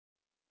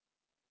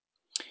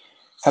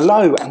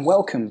Hello and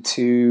welcome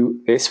to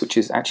this, which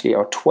is actually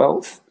our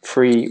 12th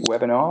free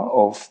webinar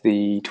of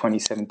the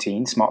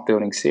 2017 Smart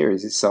Building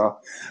Series. It's our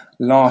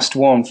last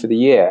one for the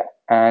year,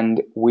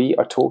 and we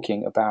are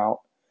talking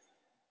about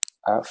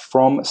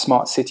from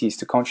smart cities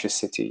to conscious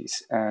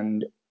cities.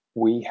 And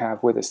we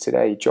have with us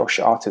today Josh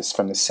Artis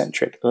from the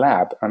Centric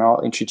Lab, and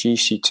I'll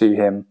introduce you to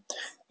him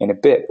in a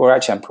bit. Or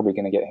actually, I'm probably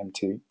going to get him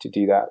to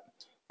do that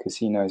because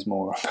he knows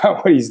more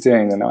about what he's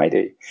doing than I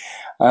do.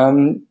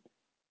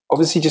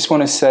 Obviously, just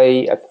want to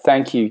say a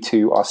thank you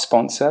to our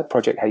sponsor,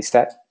 Project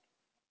Haystack.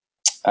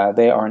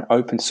 They are an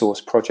open source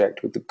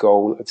project with the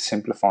goal of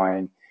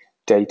simplifying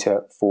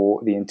data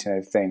for the Internet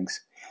of Things.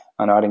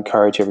 And I'd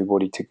encourage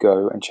everybody to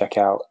go and check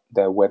out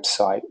their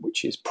website,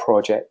 which is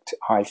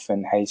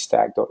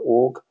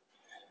project-haystack.org.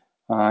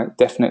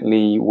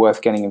 Definitely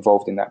worth getting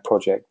involved in that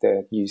project.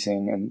 They're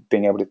using and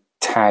being able to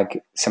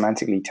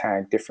semantically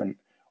tag different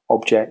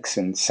objects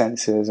and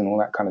sensors and all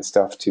that kind of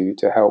stuff to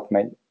help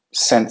make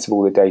sense of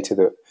all the data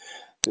that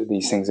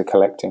these things are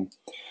collecting.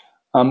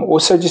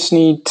 Also, just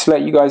need to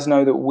let you guys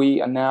know that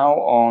we are now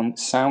on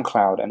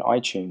SoundCloud and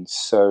iTunes,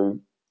 so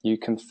you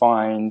can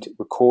find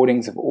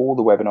recordings of all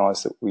the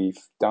webinars that we've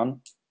done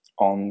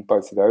on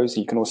both of those.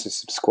 You can also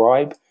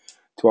subscribe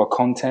to our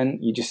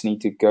content. You just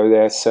need to go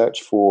there,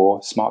 search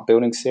for Smart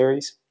Building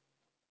Series.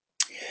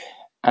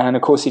 And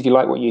of course, if you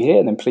like what you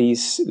hear, then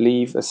please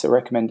leave us a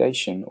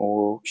recommendation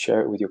or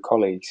share it with your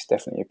colleagues.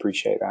 Definitely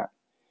appreciate that.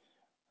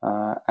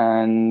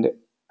 And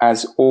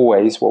as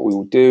always, what we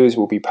will do is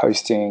we'll be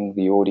posting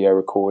the audio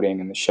recording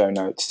and the show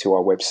notes to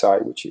our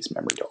website, which is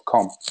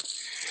memory.com.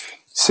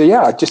 So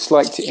yeah, I'd just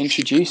like to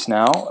introduce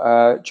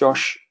now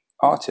Josh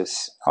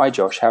Artis. Hi,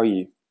 Josh. How are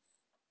you?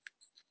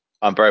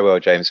 I'm very well,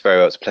 James. Very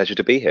well. It's a pleasure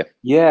to be here.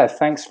 Yeah,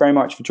 thanks very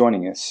much for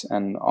joining us.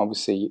 And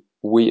obviously,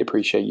 we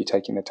appreciate you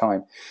taking the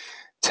time.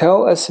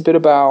 Tell us a bit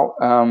about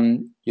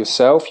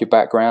yourself, your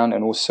background,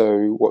 and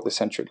also what the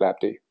Centric Lab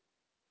do.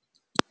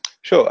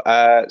 Sure.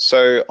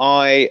 So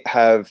I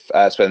have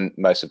spent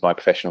most of my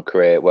professional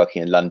career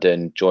working in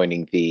London,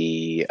 joining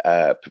the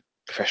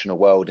professional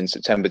world in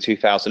September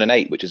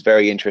 2008, which is a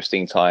very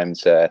interesting time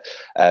to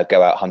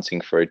go out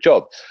hunting for a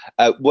job.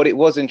 What it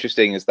was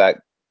interesting is that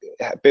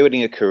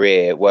building a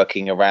career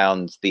working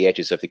around the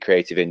edges of the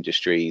creative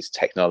industries,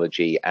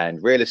 technology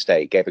and real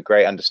estate gave a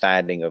great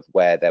understanding of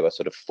where there were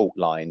sort of fault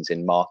lines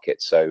in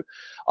markets. So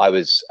I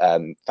was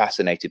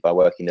fascinated by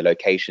working in the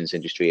locations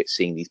industry at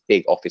seeing these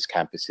big office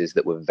campuses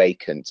that were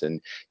vacant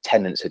and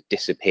tenants had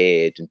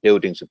disappeared and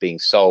buildings were being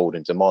sold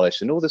and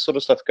demolished and all this sort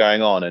of stuff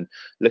going on, and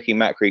looking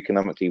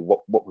macroeconomically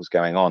what was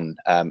going on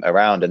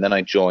around. And then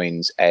I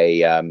joined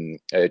a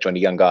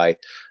young guy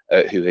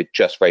who had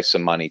just raised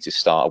some money to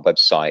start a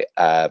website,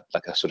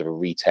 like a sort of a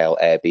retail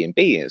Airbnb.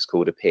 It's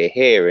called Appear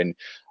Here. And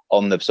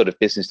on the sort of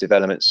business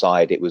development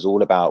side, it was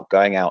all about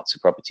going out to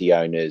property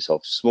owners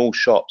of small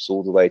shops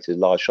all the way to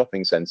large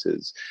shopping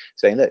centers,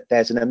 saying, look,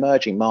 there's an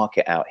emerging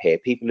market out here.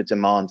 People are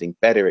demanding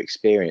better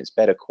experience,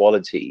 better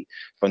quality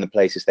from the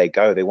places they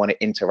go. They want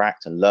to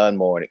interact and learn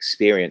more and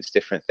experience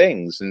different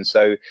things. And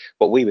so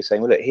what we were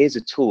saying, well, look, here's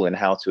a tool in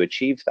how to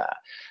achieve that.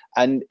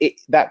 And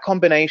that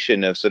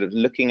combination of sort of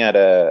looking at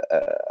a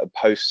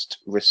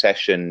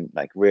post-recession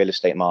like real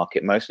estate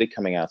market, mostly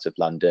coming out of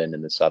London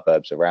and the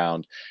suburbs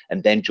around,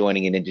 and then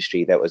joining an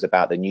industry that was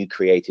about the new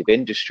creative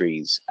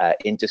industries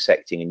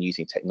intersecting and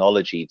using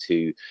technology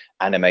to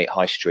animate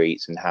high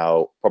streets and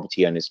how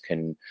property owners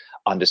can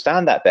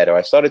understand that better,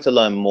 I started to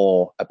learn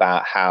more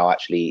about how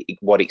actually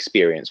what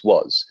experience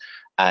was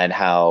and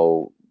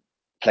how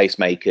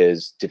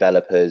placemakers,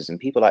 developers, and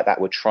people like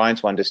that were trying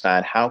to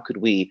understand how could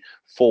we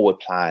forward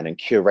plan and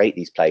curate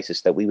these places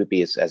so that we would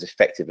be as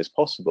effective as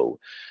possible.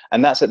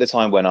 And that's at the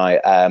time when I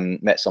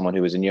met someone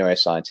who was a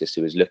neuroscientist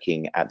who was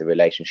looking at the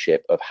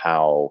relationship of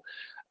how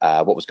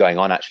what was going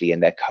on actually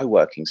in their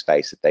co-working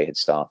space that they had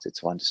started,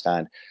 to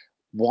understand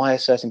why are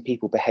certain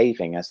people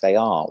behaving as they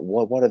are?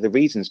 What are the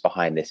reasons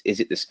behind this? Is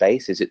it the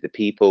space? Is it the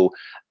people?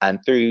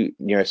 And through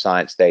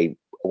neuroscience, they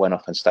went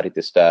off and studied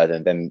this further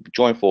and then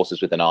joined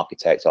forces with an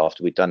architect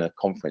after we'd done a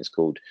conference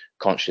called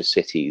Conscious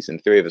Cities. And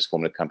three of us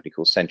formed a company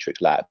called Centric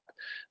Lab,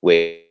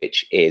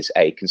 which is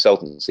a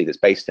consultancy that's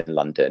based in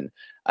London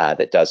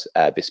that does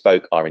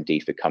bespoke R&D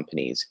for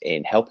companies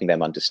in helping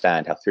them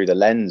understand how through the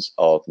lens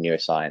of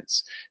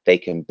neuroscience, they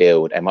can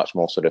build a much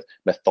more sort of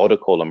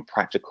methodical and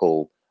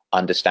practical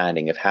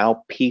understanding of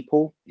how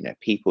people,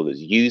 people as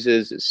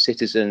users, as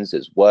citizens,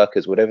 as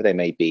workers, whatever they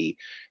may be,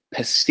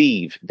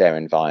 perceive their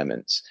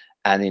environments,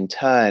 and in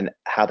turn,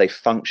 how they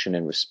function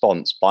in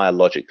response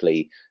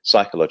biologically,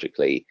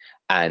 psychologically,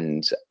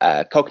 and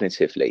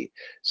cognitively.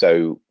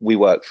 So we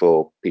work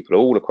for people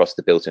all across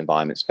the built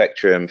environment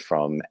spectrum,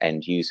 from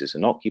end users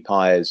and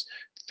occupiers,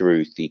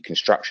 through the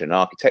construction and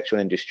architectural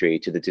industry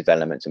to the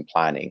development and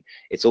planning.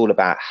 It's all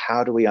about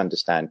how do we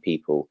understand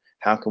people?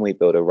 How can we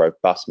build a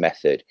robust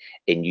method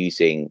in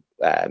using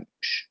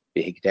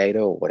big data,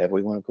 or whatever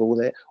we want to call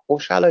it,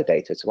 or shallow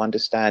data, to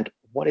understand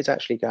what is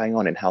actually going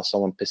on and how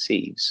someone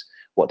perceives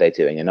what they're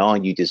doing? And are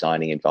you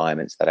designing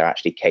environments that are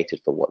actually catered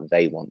for what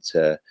they want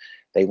to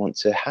they want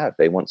to have,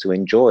 they want to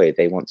enjoy,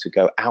 they want to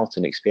go out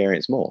and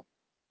experience more.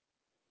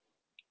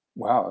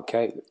 Wow.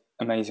 Okay.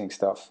 Amazing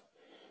stuff.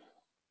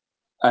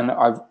 And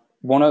I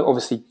want to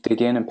obviously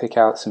dig in and pick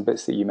out some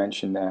bits that you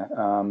mentioned there.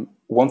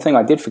 One thing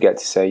I did forget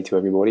to say to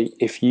everybody: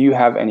 if you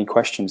have any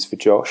questions for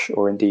Josh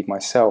or indeed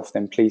myself,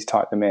 then please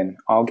type them in.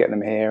 I'll get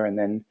them here, and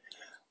then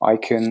I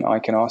can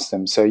ask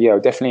them. So yeah, I'll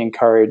definitely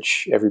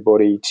encourage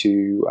everybody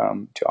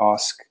to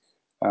ask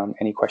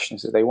any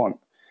questions that they want.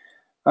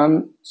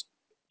 Um,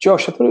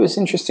 Josh, I thought it was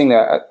interesting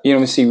that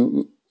obviously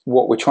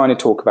what we're trying to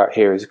talk about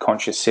here is a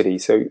conscious city.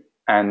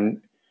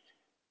 And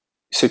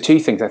so two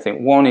things I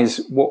think. One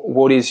is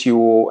what is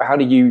your how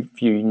do you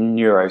view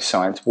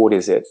neuroscience? What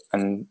is it,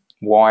 and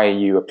why are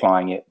you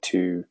applying it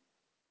to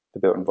the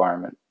built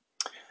environment?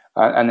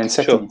 And then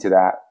Sure. secondly to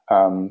that,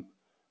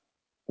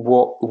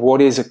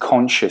 what is a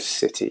conscious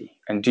city?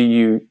 And do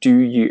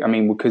you? I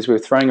mean, because we're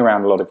throwing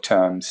around a lot of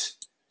terms.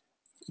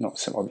 Not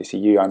so obviously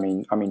you. I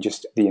mean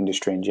just the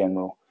industry in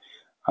general.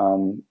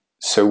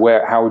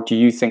 So how do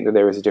you think that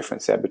there is a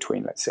difference there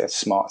between, let's say, a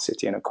smart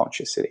city and a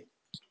conscious city?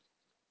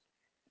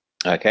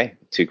 Okay,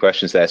 two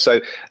questions there.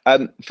 So,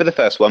 for the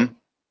first one,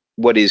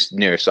 what is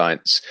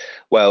neuroscience?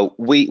 Well,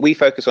 we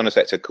focus on a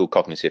sector called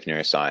cognitive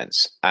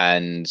neuroscience,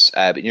 and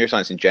but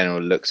neuroscience in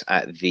general looks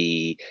at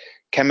the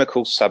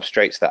chemical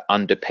substrates that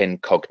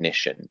underpin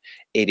cognition.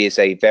 It is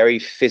a very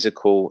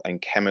physical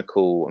and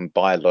chemical and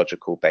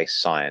biological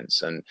based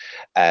science, and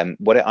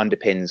what it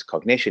underpins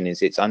cognition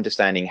is it's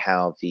understanding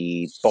how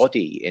the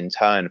body, in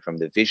turn, from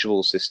the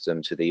visual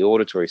system to the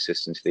auditory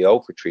system to the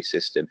olfactory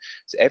system,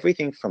 so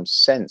everything from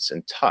sense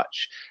and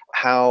touch,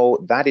 how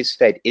that is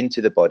fed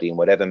into the body in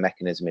whatever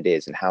mechanism it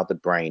is, and how the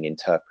brain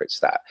interprets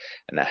that.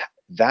 And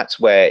that's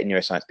where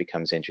neuroscience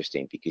becomes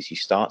interesting, because you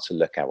start to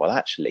look at, well,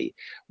 actually,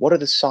 what are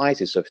the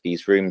sizes of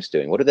these rooms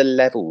doing? What are the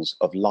levels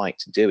of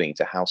light doing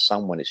to how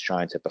someone is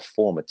trying to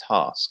perform a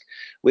task?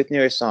 With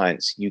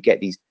neuroscience, you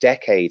get these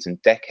decades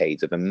and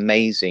decades of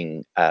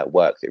amazing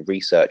work that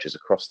researchers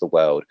across the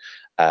world,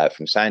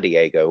 from San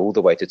Diego all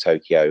the way to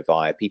Tokyo,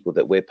 via people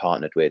that we're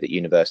partnered with at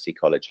University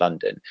College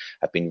London,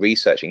 have been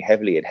researching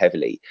heavily and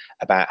heavily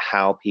about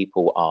how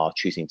people are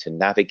choosing to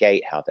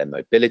navigate, how their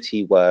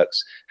mobility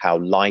works, how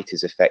light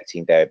is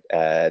affecting their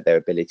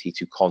ability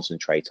to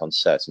concentrate on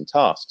certain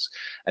tasks.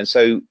 And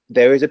so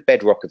there is a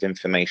bedrock of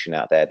information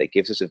out there that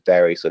gives us a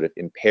very sort of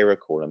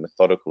empirical and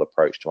methodical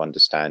approach to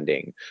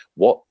understanding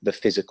what the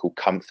physical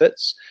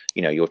comforts,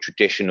 your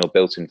traditional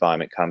built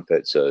environment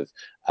comforts of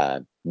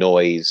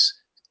noise,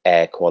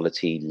 air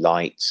quality,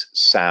 light,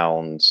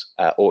 sound,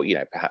 or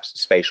perhaps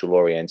spatial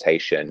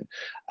orientation,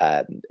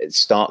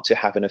 start to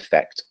have an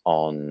effect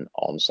on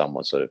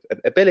someone's sort of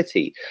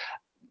ability.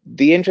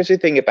 The interesting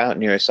thing about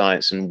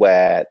neuroscience, and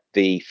where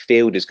the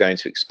field is going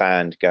to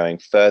expand going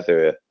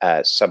further,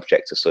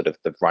 subject to sort of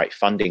the right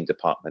funding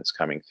departments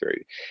coming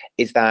through,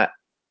 is that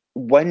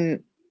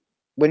when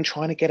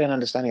trying to get an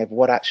understanding of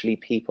what actually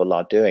people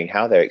are doing,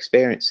 how they're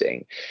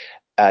experiencing,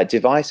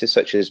 devices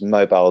such as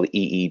mobile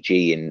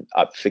EEG, and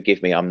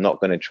forgive me, I'm not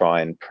going to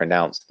try and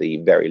pronounce the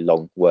very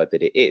long word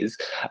that it is,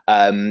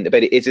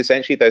 but it is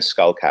essentially those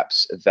skull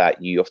caps that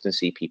you often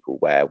see people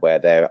wear, where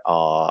there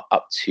are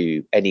up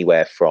to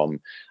anywhere from,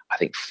 I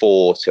think,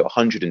 4 to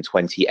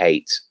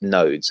 128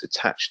 nodes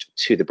attached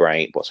to the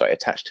brain,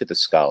 attached to the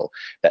skull,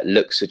 that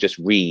looks to just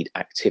read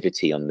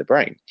activity on the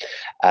brain.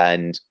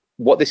 And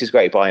what this is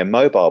great by a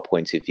mobile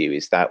point of view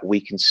is that we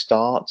can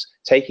start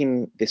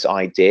taking this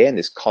idea and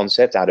this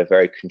concept out of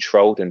very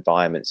controlled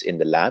environments in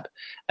the lab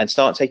and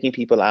start taking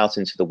people out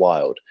into the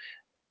wild.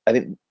 I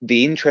think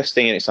the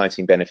interesting and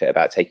exciting benefit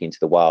about taking to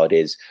the wild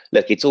is,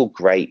 look, it's all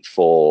great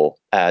for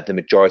the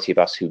majority of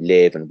us who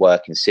live and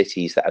work in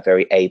cities that are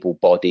very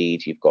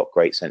able-bodied. You've got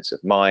great sense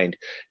of mind.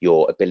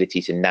 Your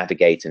ability to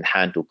navigate and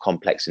handle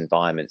complex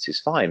environments is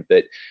fine.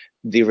 But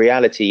the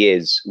reality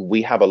is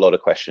we have a lot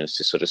of questions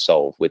to sort of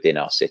solve within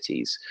our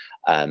cities.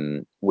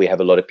 We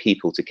have a lot of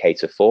people to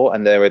cater for,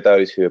 and there are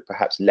those who are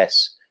perhaps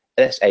less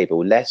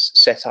able, less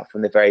set up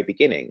from the very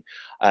beginning.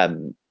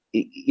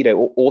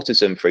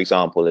 Autism, for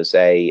example, is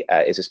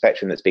a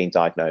spectrum that's being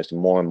diagnosed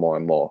more and more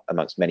and more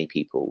amongst many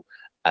people,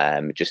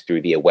 just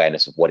through the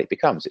awareness of what it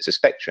becomes. It's a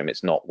spectrum.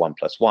 It's not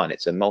 1+1.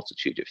 It's a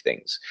multitude of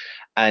things.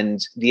 And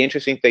the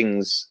interesting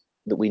things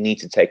that we need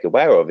to take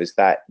aware of is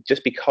that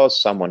just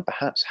because someone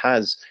perhaps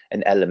has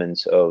an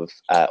element of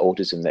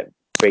autism that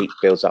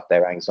builds up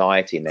their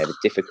anxiety and their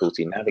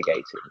difficulty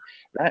navigating,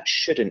 that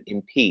shouldn't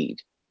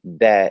impede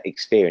their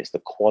experience, the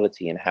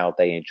quality and how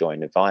they enjoy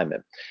an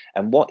environment.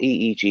 And what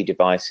EEG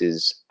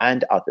devices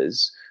and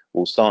others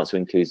will start to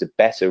include is a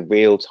better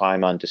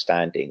real-time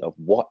understanding of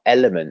what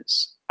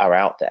elements are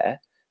out there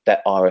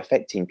that are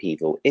affecting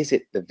people. Is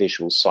it the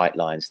visual sight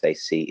lines they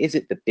see? Is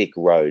it the big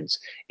roads?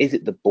 Is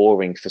it the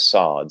boring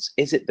facades?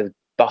 Is it the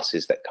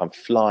buses that come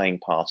flying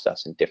past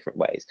us in different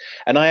ways?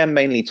 And I am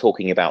mainly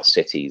talking about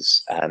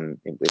cities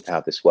with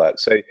how this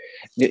works. So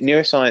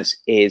neuroscience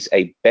is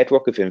a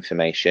bedrock of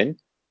information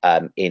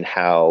in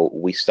how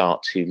we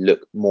start to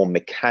look more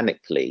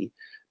mechanically,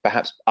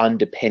 perhaps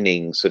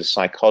underpinning sort of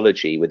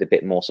psychology with a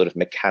bit more sort of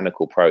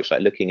mechanical approach,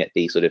 like looking at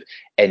the sort of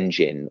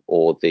engine,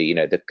 or the, you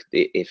know,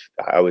 if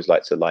I always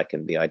like to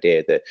liken the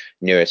idea that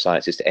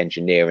neuroscience is to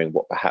engineering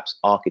what perhaps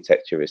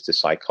architecture is to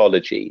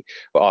psychology,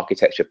 where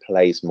architecture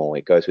plays more,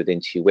 it goes with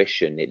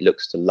intuition, it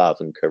looks to love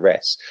and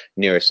caress.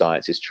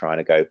 Neuroscience is trying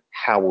to go,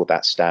 how will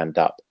that stand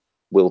up?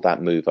 Will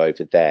that move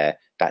over there?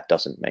 That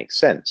doesn't make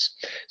sense.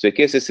 So it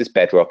gives us this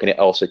bedrock, and it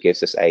also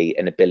gives us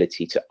an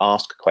ability to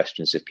ask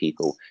questions of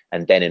people,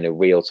 and then in a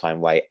real-time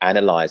way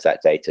analyze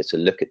that data to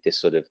look at this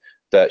sort of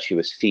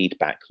virtuous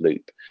feedback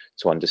loop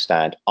to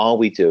understand, are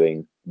we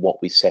doing what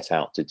we set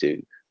out to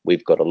do?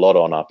 We've got a lot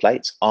on our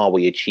plates. Are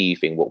we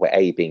achieving what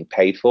we're being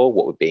paid for,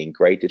 what we're being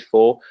graded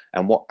for,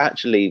 and what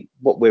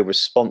we're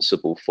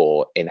responsible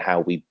for in how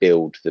we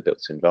build the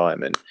built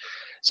environment?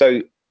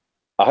 So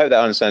I hope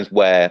that understands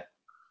where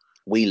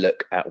we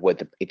look at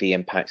what the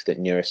impact that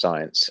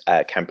neuroscience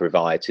can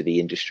provide to the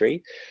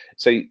industry.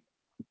 So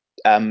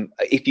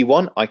if you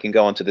want, I can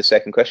go on to the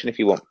second question. If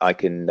you want, I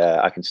can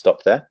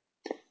stop there.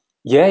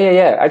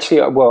 Yeah.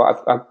 Actually, well,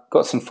 I've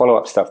got some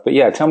follow-up stuff, but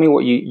yeah, tell me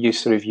what you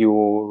sort of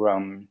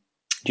your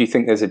do you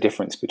think there's a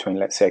difference between,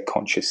 let's say, a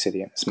conscious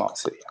city and a smart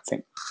city? I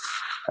think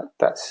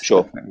that's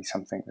Sure. definitely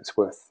something that's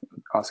worth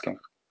asking.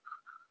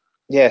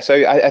 Yeah, so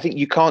I think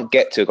you can't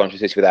get to a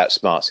conscious city without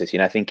smart city,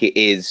 and I think it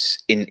is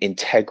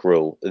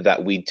integral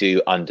that we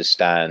do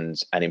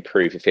understand and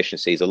improve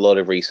efficiencies. A lot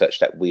of research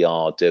that we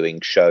are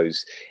doing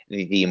shows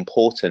the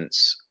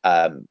importance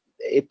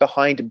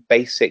behind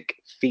basic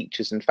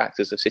features and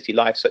factors of city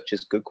life, such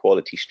as good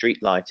quality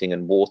street lighting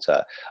and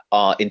water,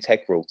 are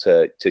integral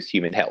to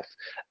human health.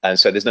 And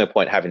so there's no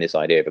point having this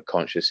idea of a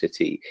conscious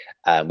city,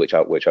 which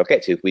I'll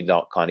get to, if we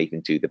can't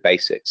even do the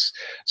basics.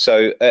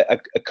 So a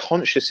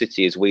conscious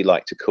city, as we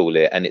like to call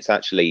it, and it's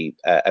actually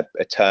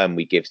a term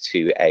we give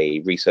to a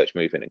research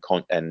movement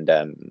and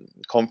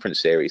conference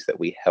series that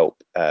we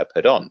help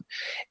put on,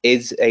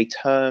 is a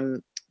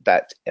term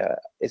that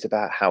is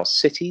about how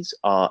cities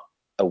are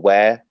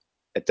aware,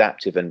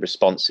 adaptive and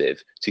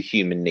responsive to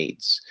human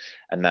needs,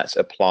 and that's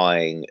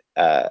applying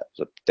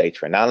sort of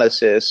data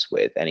analysis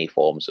with any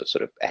forms of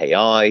sort of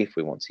AI, if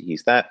we want to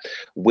use that,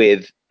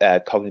 with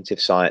cognitive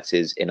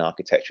sciences in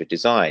architecture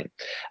design.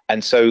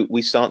 And so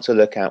we start to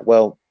look at,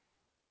 well,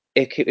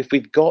 if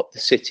we've got the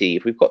city,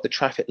 if we've got the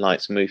traffic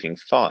lights moving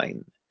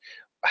fine,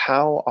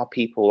 how are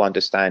people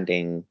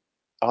understanding,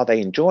 are they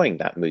enjoying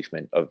that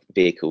movement of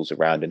vehicles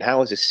around, and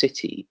how is a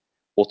city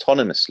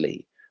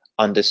autonomously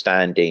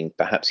understanding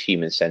perhaps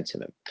human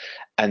sentiment?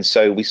 And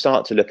so we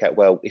start to look at,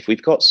 well, if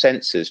we've got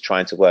sensors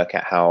trying to work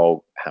out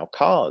how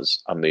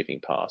cars are moving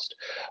past,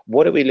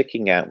 what are we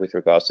looking at with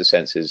regards to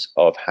sensors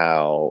of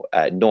how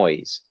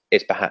noise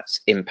is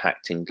perhaps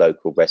impacting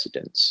local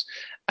residents?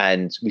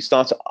 And we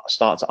start to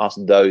ask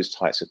those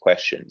types of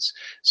questions.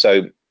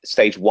 So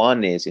stage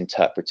one is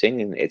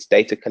interpreting, and it's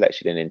data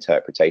collection and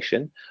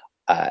interpretation.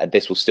 And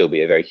this will still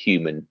be a very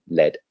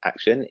human-led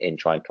action in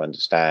trying to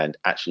understand,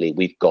 actually,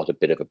 we've got a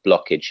bit of a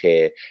blockage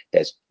here.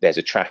 There's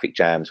a traffic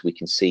jams. We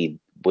can see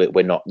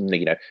we're not,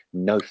 you know,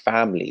 no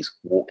families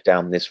walk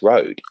down this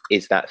road.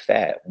 Is that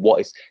fair?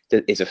 What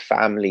is a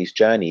family's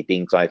journey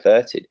being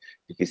diverted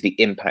because the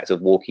impact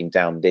of walking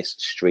down this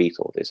street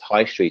or this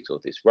high street or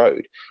this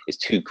road is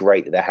too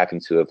great that they're having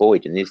to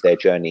avoid? And is their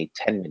journey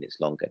 10 minutes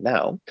longer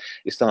now?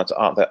 You start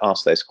to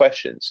ask those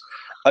questions.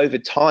 Over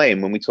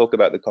time, when we talk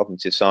about the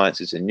cognitive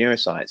sciences and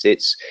neuroscience,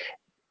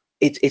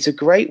 it's a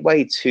great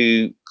way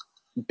to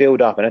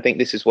build up, and I think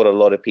this is what a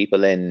lot of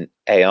people in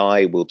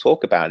AI will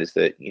talk about, is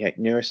that, you know,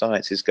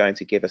 neuroscience is going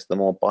to give us the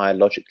more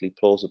biologically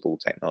plausible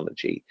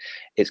technology.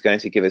 It's going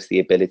to give us the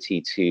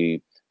ability to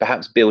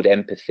perhaps build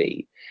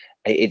empathy.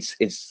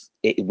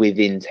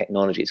 Within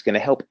technology, it's going to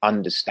help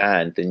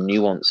understand the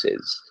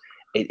nuances.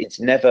 It's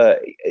never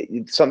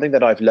something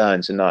that I've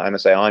learned, and I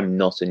must say I'm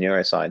not a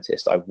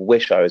neuroscientist. I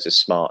wish I was as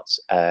smart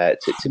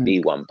to be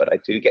one, but I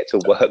do get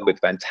to work with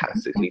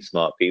fantastically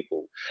smart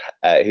people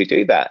who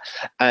do that.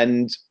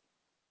 And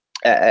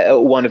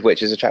one of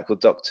which is a chap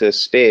called Dr.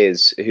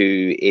 Spears,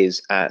 who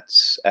is at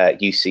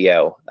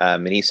UCL,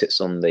 and he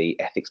sits on the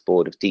ethics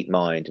board of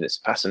DeepMind, and it's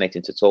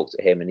fascinating to talk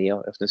to him. And he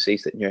often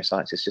sees that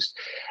neuroscience is just,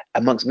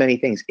 amongst many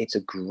things, it's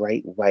a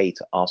great way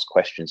to ask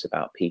questions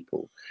about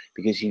people,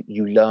 because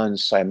you learn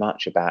so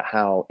much about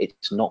how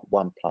it's not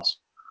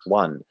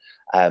 1+1.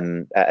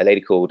 A lady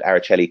called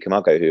Araceli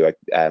Camargo, who I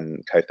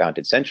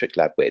co-founded Centric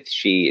Lab with,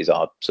 she is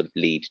our sort of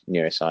lead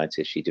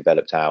neuroscientist. She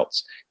developed out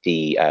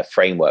the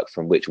framework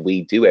from which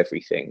we do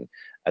everything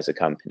as a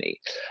company.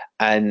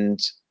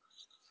 And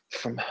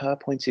from her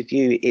point of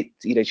view,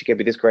 she gave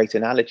me this great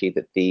analogy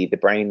that the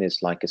brain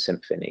is like a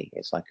symphony.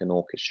 It's like an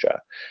orchestra.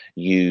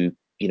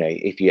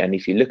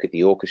 If you look at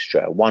the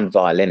orchestra, one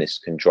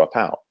violinist can drop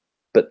out,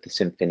 but the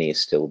symphony is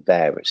still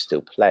there, it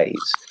still plays.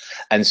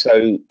 And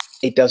so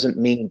it doesn't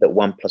mean that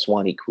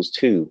 1+1 =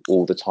 2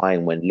 all the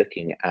time when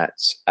looking at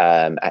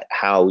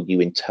how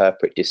you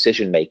interpret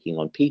decision making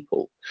on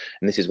people.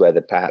 And this is where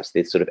perhaps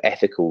the sort of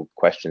ethical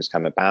questions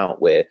come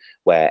about, where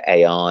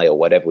AI, or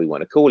whatever we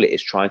want to call it,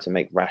 is trying to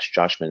make rash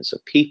judgments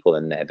of people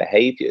and their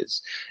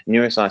behaviors.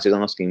 Neuroscience is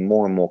asking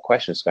more and more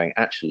questions, going,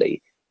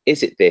 actually,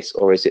 is it this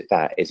or is it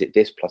that? Is it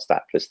this plus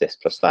that plus this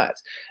plus that?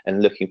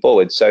 And looking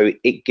forward. So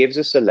it gives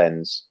us a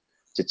lens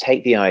to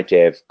take the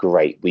idea of,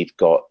 great, we've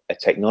got a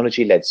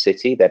technology-led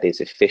city that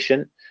is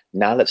efficient.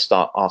 Now let's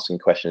start asking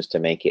questions to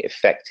make it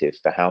effective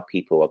for how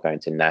people are going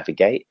to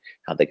navigate,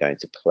 how they're going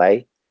to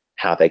play,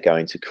 how they're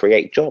going to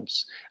create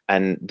jobs.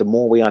 And the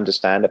more we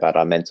understand about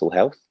our mental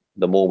health,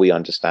 the more we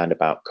understand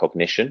about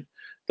cognition,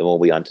 the more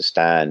we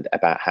understand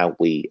about how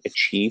we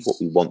achieve what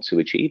we want to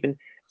achieve, and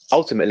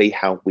ultimately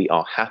how we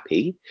are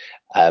happy,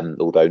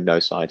 although no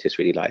scientist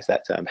really likes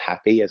that term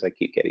happy, as I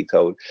keep getting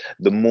told.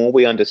 The more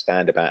we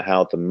understand about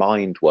how the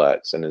mind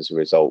works, and as a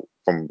result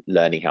from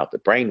learning how the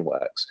brain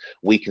works,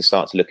 we can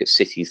start to look at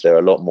cities that are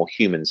a lot more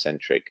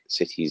human-centric,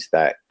 cities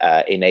that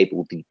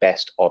enable the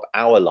best of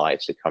our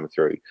lives to come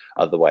through.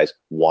 Otherwise,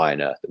 why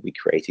on earth are we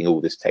creating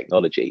all this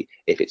technology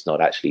if it's not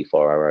actually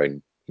for our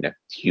own,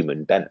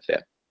 human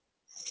benefit?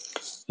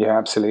 Yeah,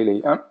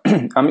 absolutely.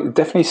 I mean,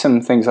 definitely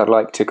some things I'd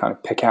like to kind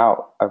of pick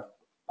out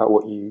about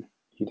what you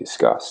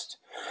discussed,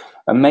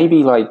 and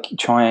maybe like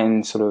try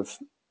and sort of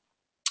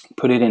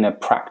put it in a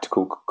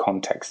practical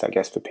context, I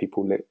guess, for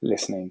people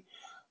listening.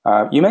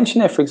 You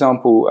mentioned there, for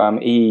example,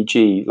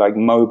 EEG, like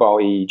mobile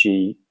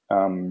EEG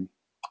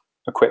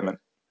equipment.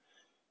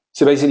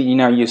 So basically,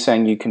 you're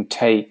saying you can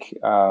take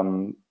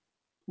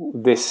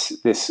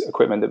this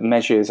equipment that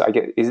measures, I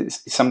guess,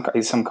 is some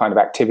kind of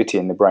activity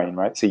in the brain,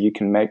 right? So you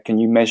can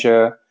you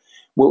measure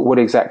what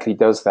exactly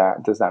does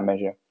that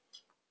measure?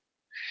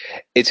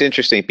 It's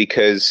interesting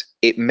because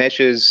it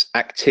measures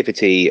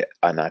activity,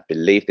 and I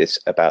believe this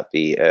about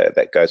the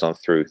that goes on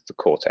through the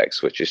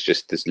cortex, which is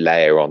just this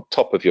layer on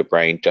top of your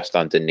brain, just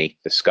underneath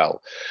the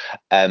skull.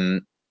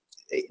 Um,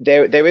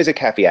 there is a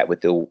caveat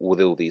with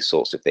all these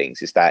sorts of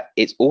things, is that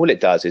all it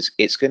does is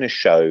it's going to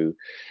show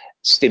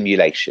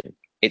stimulation.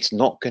 It's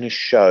not going to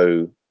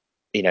show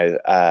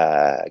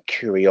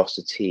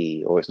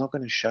curiosity, or it's not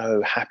going to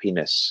show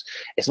happiness.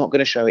 It's not going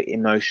to show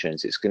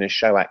emotions. It's going to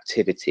show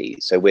activity.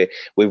 So we're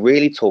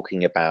really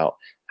talking about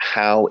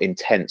how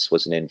intense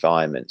was an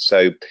environment.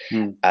 So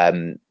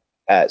Mm.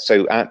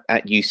 so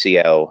at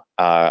UCL,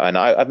 and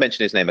I've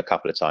mentioned his name a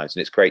couple of times,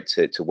 and it's great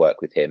to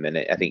work with him. And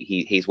I think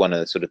he's one of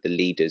the sort of the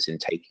leaders in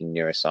taking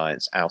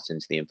neuroscience out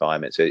into the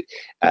environment. So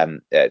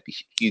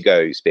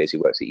Hugo Spears, who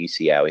works at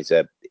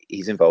UCL,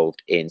 he's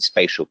involved in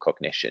spatial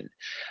cognition,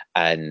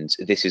 and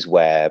this is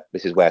where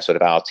sort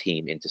of our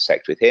team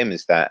intersect with him.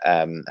 Is that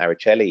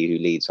Araceli, who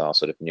leads our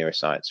sort of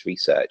neuroscience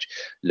research,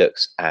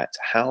 looks at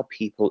how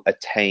people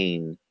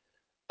attain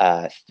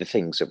the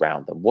things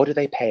around them. What do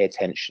they pay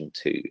attention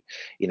to?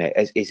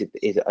 Is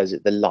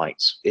it the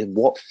lights?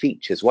 What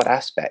features, what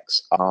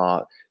aspects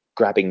are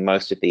grabbing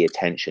most of the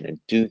attention, and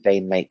do they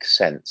make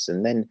sense?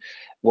 And then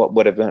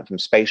what I've learned from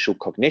spatial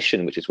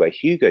cognition, which is where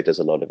Hugo does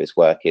a lot of his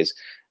work, is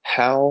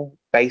how,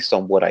 based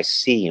on what I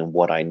see and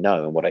what I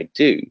know and what I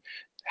do,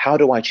 how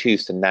do I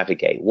choose to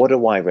navigate? What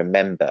do I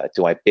remember?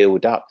 Do I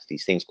build up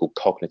these things called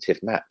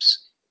cognitive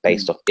maps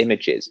based off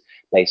images,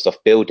 based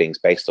off buildings,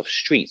 based off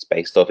streets,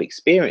 based off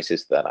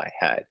experiences that I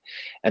had?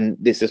 And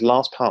this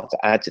last part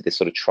to add to this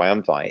sort of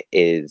triumvirate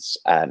is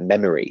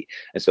memory.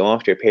 And so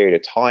after a period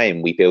of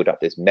time, we build up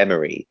this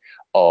memory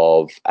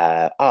of,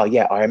 oh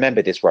yeah, I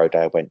remember this road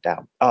I went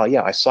down. Oh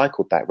yeah, I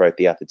cycled that road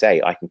the other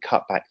day. I can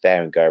cut back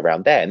there and go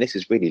around there. And this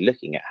is really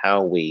looking at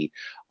how we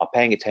are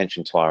paying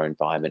attention to our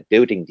environment,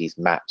 building these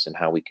maps, and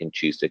how we can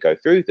choose to go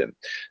through them.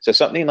 So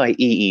something like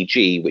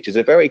EEG, which is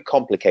a very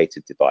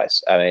complicated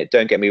device.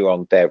 Don't get me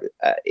wrong,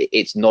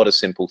 it's not a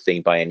simple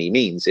thing by any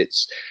means.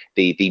 It's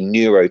the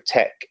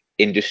neurotech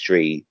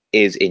industry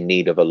is in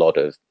need of a lot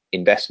of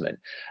investment.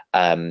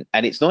 And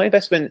it's not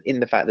investment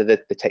in the fact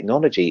that the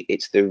technology,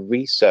 it's the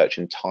research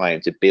and time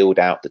to build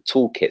out the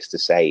toolkits to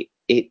say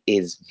it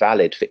is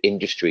valid for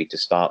industry to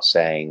start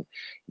saying,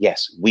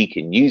 yes, we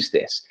can use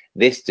this.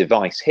 This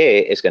device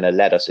here is going to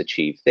let us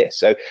achieve this.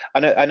 So I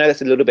know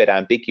that's a little bit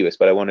ambiguous,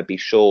 but I want to be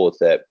sure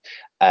that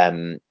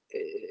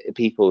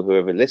people who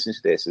are listening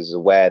to this is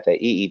aware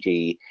that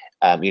EEG,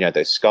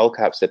 those skull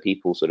caps that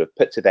people sort of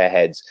put to their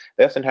heads,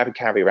 they often have to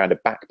carry around a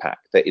backpack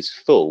that is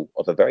full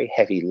of a very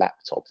heavy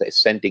laptop that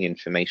is sending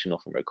information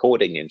off and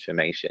recording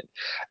information.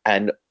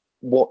 And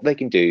what they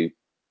can do,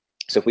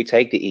 so if we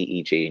take the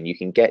EEG, and you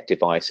can get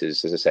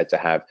devices, as I said, to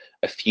have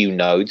a few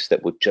nodes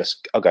that would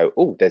just go,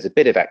 oh, there's a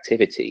bit of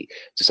activity,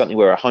 to something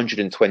where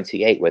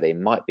 128, where they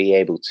might be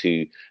able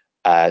to,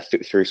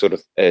 through sort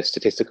of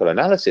statistical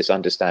analysis,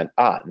 understand,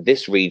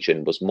 this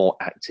region was more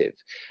active.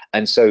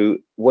 And so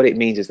what it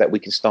means is that we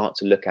can start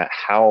to look at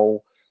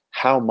how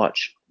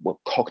much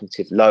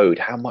cognitive load,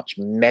 how much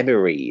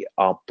memory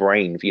our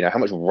brain, how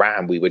much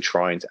RAM we were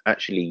trying to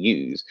actually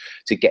use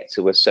to get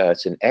to a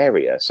certain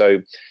area.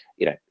 So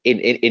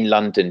in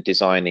London,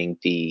 designing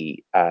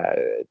the I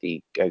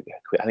think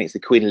it's the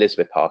Queen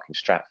Elizabeth Park in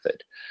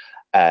Stratford.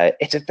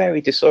 It's a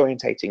very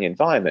disorientating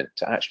environment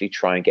to actually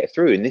try and get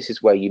through. And this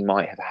is where you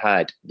might have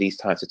had these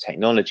types of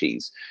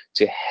technologies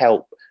to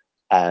help,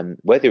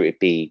 whether it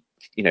be,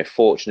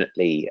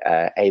 fortunately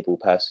able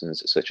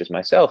persons such as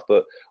myself,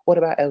 but what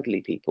about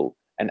elderly people?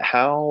 And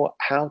how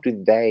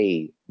do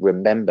they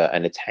remember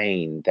and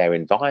attain their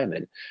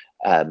environment?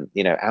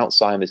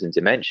 Alzheimer's and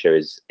dementia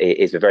is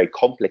a very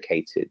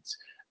complicated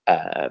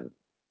um,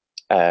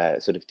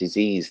 sort of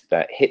disease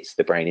that hits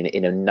the brain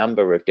in a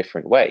number of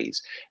different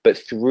ways. But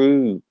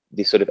through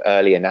the sort of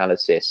early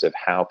analysis of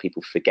how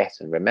people forget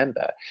and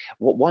remember,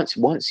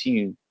 once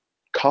you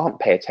can't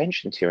pay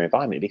attention to your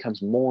environment, it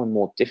becomes more and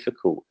more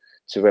difficult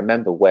to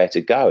remember where to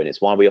go. And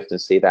it's why we often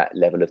see that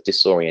level of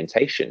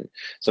disorientation.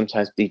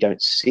 Sometimes we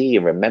don't see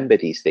and remember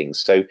these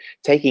things. So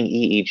taking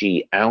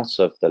EEG out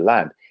of the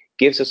lab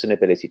gives us an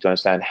ability to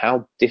understand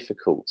how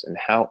difficult and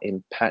how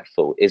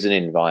impactful is an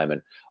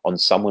environment on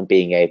someone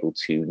being able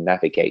to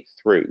navigate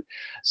through.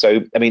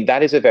 So, I mean,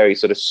 that is a very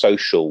sort of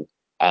social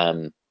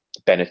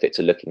benefit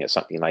to looking at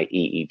something like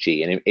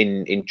EEG. And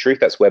in truth,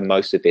 that's where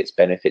most of its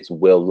benefits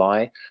will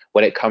lie.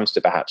 When it comes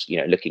to perhaps,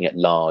 looking at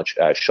large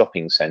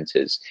shopping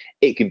centers,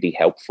 it can be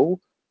helpful,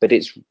 but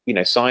it's,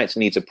 science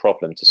needs a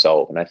problem to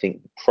solve. And I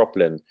think the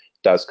problem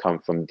does come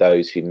from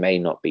those who may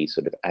not be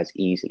sort of as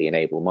easily and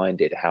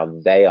able-minded, how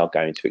they are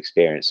going to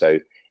experience. So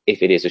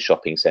if it is a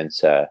shopping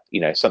center,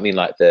 something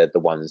like the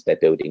ones they're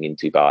building in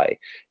Dubai,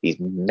 these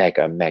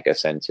mega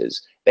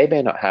centers, they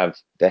may not have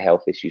the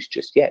health issues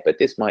just yet, but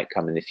this might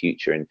come in the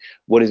future. And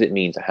what does it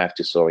mean to have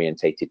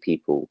disorientated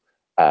people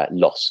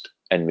lost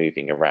and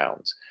moving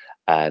around?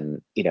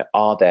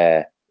 Are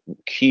there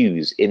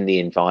cues in the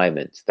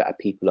environment that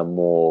people are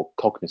more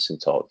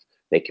cognizant of?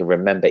 They can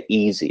remember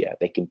easier.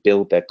 They can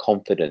build their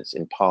confidence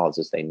in paths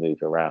as they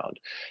move around.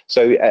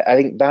 So I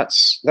think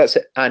that's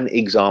an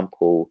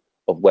example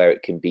of where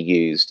it can be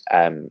used.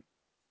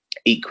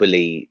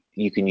 Equally,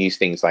 you can use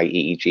things like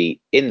EEG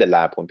in the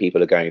lab when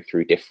people are going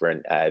through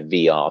different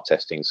VR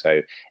testing,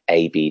 so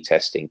A/B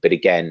testing. But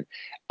again,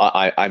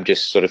 I'm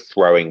just sort of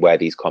throwing where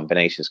these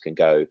combinations can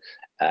go.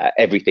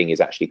 Everything is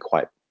actually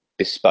quite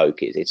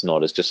bespoke. It's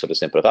not as just sort of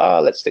simple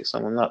of, let's stick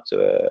someone up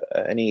to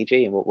an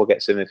EEG and we'll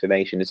get some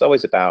information. It's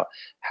always about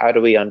how do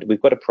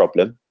we've got a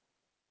problem.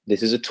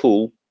 This is a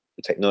tool.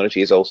 The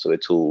technology is also a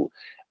tool.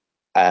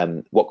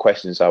 What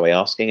questions are we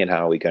asking and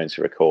how are we going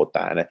to record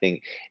that? And I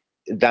think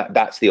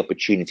that's the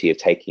opportunity of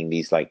taking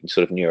these like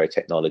sort of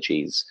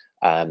neurotechnologies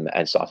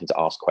and starting to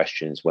ask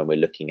questions when we're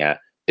looking at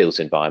built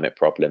environment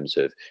problems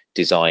of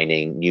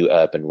designing new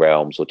urban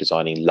realms or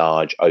designing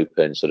large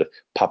open sort of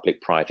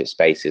public private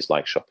spaces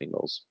like shopping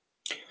malls.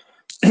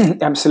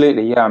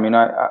 Absolutely, yeah. I mean,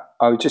 I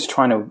was just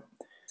trying to,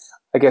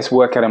 I guess,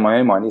 work out in my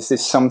own mind, is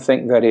this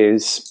something that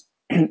is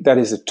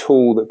a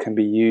tool that can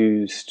be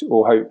used,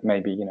 or hope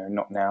maybe,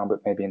 not now,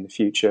 but maybe in the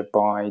future,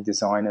 by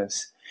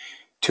designers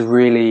to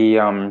really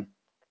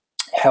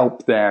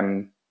help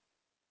them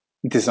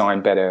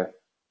design better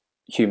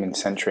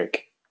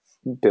human-centric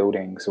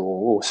buildings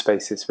or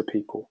spaces for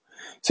people.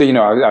 So,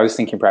 I was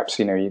thinking perhaps,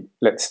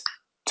 let's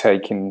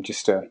take in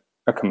just a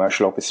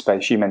commercial office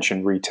space. You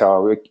mentioned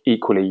retail.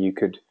 Equally, you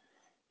could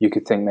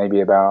think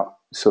maybe about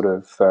sort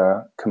of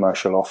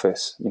commercial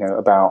office,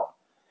 about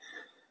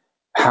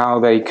how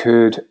they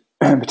could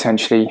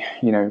potentially,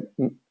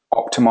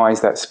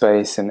 optimize that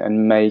space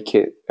and make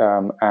it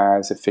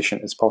as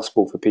efficient as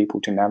possible for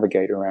people to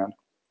navigate around.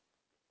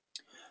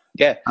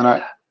 Yeah.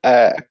 And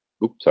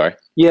oops, sorry.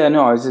 Yeah,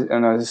 no, I was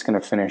just going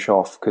to finish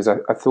off because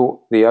I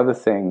thought the other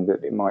thing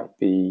that it might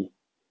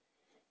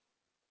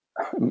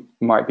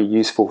be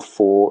useful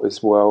for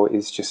as well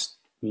is just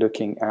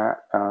looking at,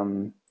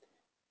 and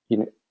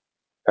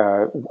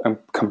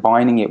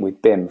combining it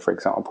with BIM, for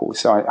example.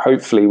 So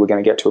hopefully we're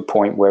going to get to a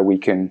point where we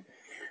can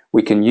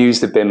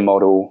use the BIM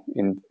model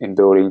in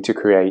building to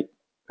create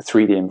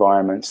 3D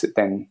environments that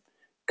then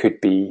could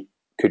be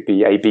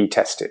A/B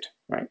tested,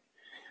 right?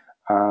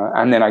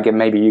 And then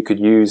maybe you could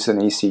use an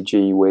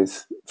ECG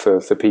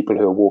for people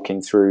who are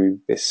walking through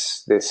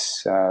this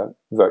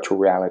virtual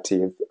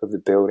reality of the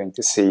building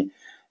to see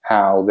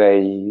how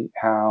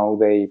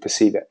they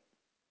perceive it.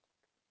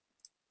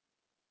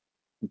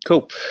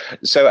 Cool.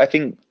 So I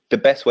think the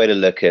best way to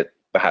look at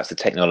perhaps the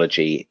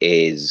technology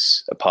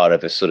is a part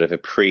of a sort of a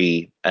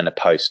pre and a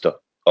post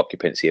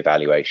occupancy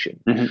evaluation.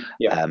 Mm-hmm.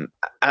 Yeah.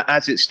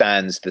 As it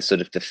stands, the sort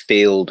of the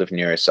field of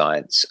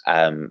neuroscience,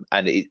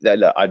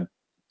 look,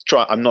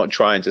 I'm not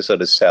trying to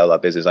sort of sell our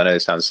business. I know it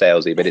sounds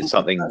salesy, but it's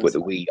something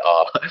that we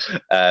are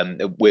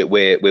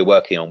we're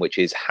working on, which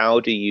is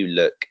how do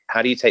you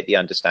take the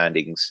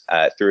understandings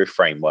through a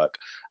framework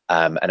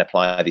and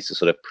apply these to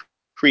sort of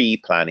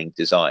pre-planning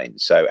design.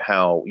 So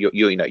how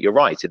you're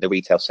right, in the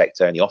retail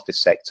sector and the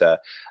office sector,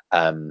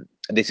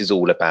 this is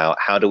all about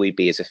how do we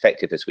be as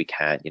effective as we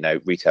can.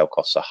 Retail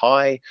costs are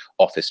high,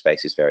 office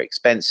space is very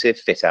expensive,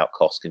 fit out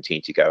costs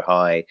continue to go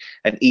high,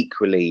 and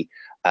equally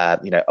a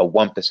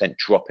 1%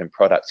 drop in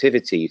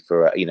productivity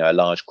for a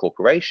large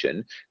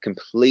corporation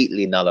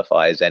completely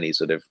nullifies any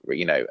sort of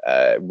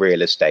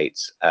real estate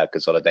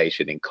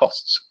consolidation in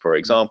costs, for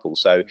example.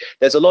 So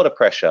there's a lot of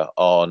pressure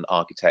on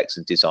architects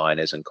and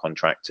designers and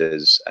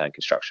contractors and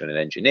construction and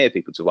engineer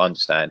people to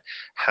understand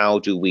how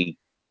do we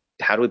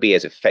be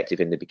as effective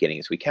in the beginning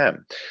as we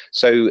can.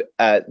 So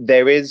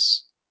there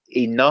is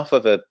enough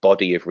of a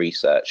body of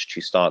research to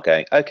start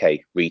going,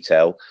 okay,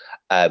 retail,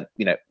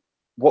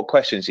 what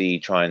questions are you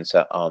trying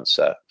to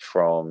answer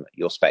from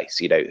your space?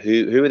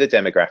 Who are the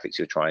demographics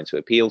you're trying to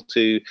appeal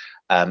to?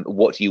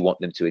 What do you want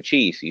them to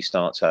achieve? So you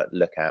start to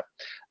look at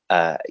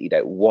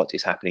what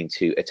is happening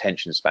to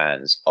attention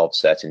spans of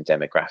certain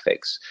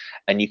demographics,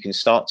 and you can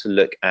start to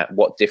look at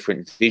what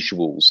different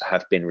visuals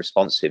have been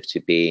responsive to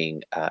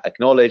being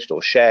acknowledged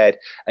or shared,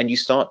 and you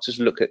start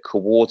to look at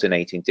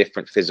coordinating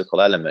different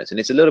physical elements. And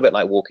it's a little bit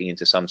like walking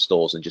into some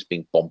stores and just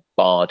being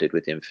bombarded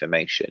with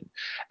information,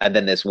 and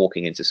then there's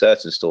walking into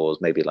certain stores,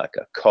 maybe like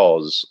a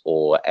COS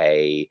or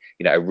a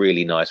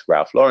really nice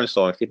Ralph Lauren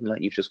store, and feeling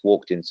like you've just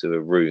walked into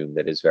a room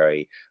that is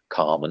very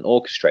calm and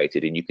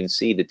orchestrated, and you can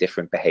see the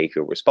different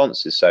behavioral responses.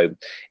 So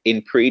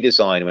in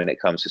pre-design, when it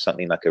comes to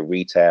something like a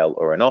retail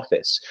or an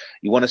office,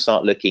 you want to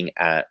start looking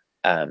at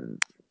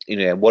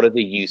what are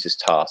the users'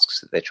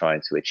 tasks that they're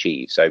trying to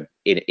achieve. So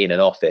in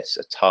an office,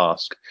 a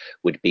task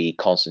would be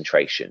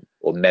concentration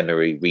or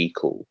memory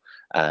recall,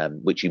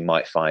 which you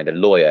might find a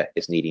lawyer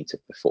is needing to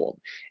perform.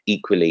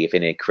 Equally, if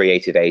in a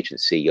creative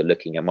agency, you're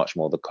looking at much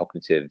more the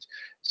cognitive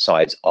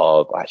sides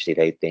of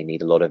actually they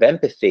need a lot of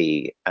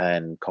empathy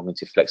and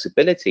cognitive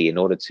flexibility in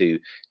order to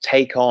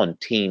take on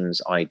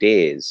teams'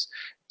 ideas,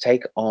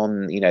 take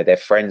on their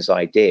friend's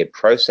idea,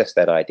 process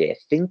that idea,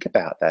 think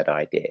about that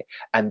idea,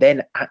 and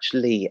then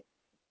actually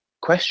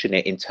question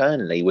it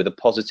internally with a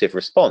positive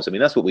response. I mean,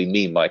 that's what we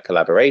mean by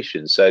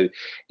collaboration. So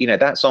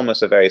that's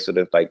almost a very sort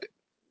of like,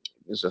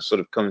 there's a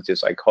sort of cognitive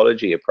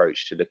psychology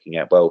approach to looking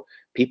at, well,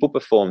 people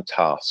perform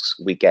tasks,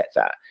 we get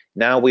that.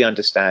 Now we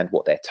understand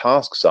what their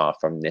tasks are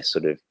from this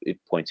sort of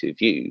point of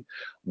view.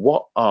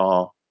 What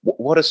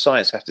does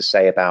science have to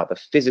say about the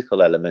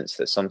physical elements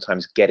that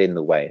sometimes get in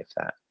the way of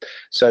that?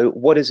 So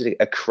what is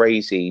a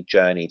crazy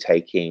journey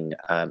taking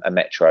a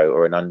metro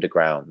or an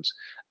underground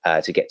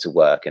to get to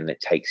work, and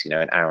it takes an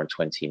hour and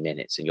 20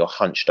 minutes, and you're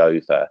hunched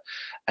over,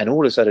 and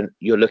all of a sudden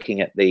you're looking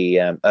at the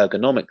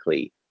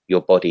ergonomically,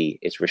 your body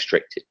is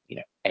restricted.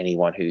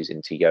 Anyone who's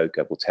into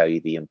yoga will tell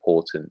you the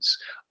importance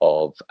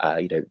of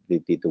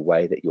the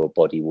way that your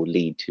body will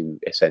lead to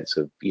a sense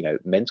of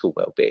mental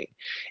well-being.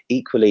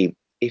 Equally,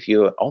 if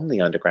you're on the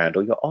underground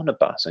or you're on a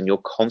bus and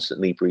you're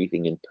constantly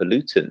breathing in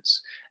pollutants,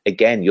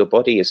 again, your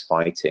body is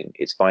fighting.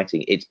 It's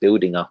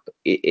building up.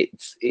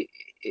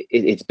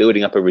 It's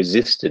building up a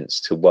resistance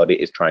to what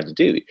it is trying to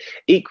do.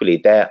 Equally,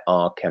 there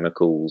are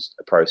chemicals,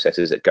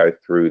 processes that go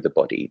through the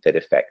body that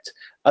affect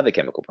other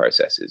chemical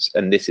processes,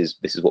 and this is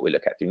what we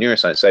look at through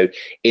neuroscience. So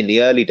in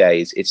the early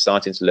days, it's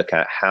starting to look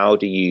at how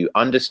do you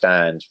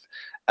understand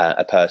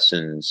a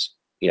person's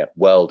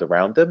world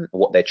around them,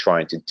 what they're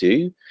trying to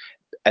do.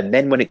 And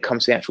then when it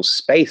comes to the actual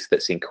space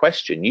that's in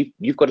question,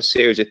 you've got a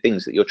series of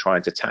things that you're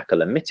trying to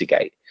tackle and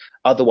mitigate.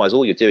 Otherwise,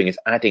 all you're doing is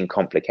adding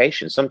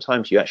complications.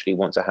 Sometimes you actually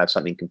want to have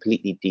something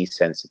completely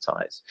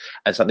desensitized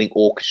and something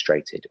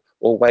orchestrated,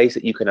 or ways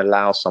that you can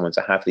allow someone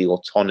to have the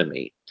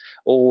autonomy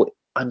or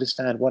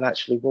understand what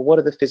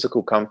are the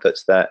physical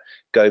comforts that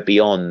go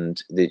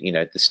beyond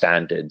the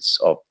standards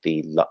of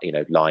the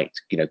light,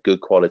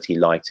 good quality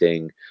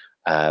lighting.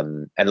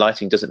 And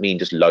lighting doesn't mean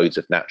just loads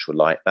of natural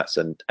light. That's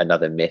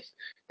another myth.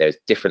 There's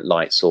different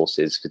light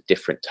sources for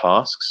different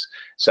tasks.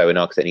 So an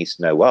architect needs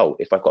to know, well,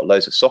 if I've got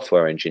loads of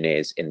software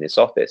engineers in this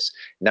office,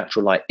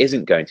 natural light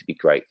isn't going to be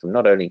great from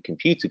not only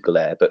computer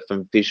glare, but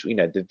from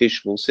the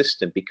visual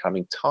system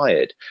becoming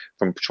tired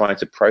from trying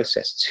to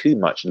process too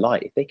much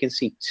light. If they can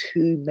see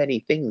too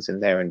many things in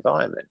their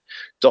environment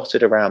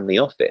dotted around the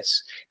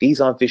office, these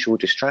are visual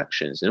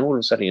distractions. And all of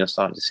a sudden you're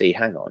starting to see,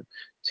 hang on,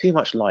 too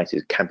much light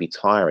can be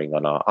tiring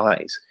on our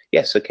eyes.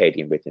 Yes,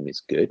 circadian rhythm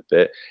is good,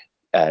 but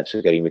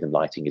circadian rhythm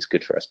lighting is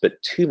good for us,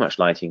 but too much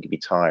lighting can be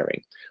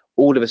tiring.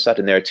 All of a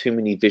sudden, there are too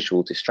many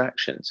visual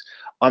distractions.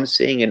 I'm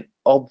seeing an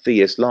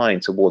obvious line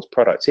towards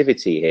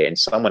productivity here, and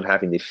someone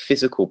having the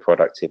physical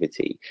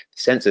productivity,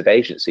 sense of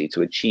agency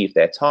to achieve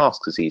their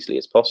tasks as easily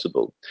as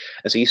possible.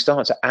 And so you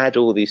start to add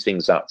all these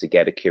things up to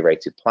get a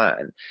curated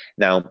plan.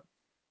 Now,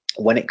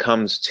 when it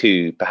comes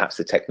to perhaps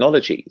the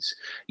technologies,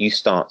 you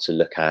start to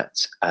look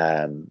at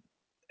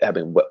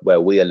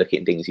where we are looking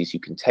at things is you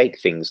can take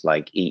things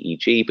like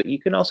EEG, but you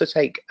can also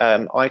take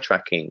eye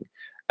tracking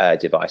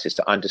devices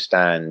to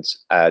understand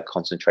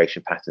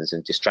concentration patterns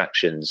and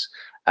distractions.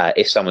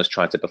 If someone's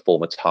trying to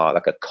perform a task,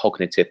 like a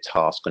cognitive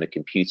task on a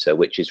computer,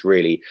 which is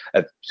really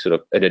a sort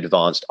of an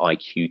advanced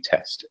IQ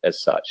test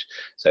as such.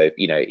 So,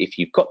 if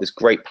you've got this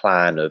great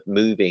plan of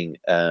moving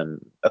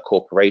a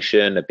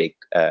corporation, a big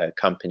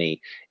company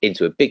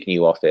into a big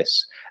new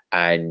office,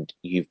 and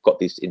you've got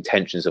these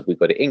intentions of we've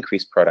got to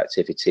increase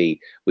productivity,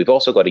 we've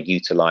also got to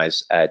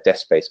utilize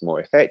desk space more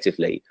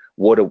effectively.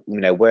 what are,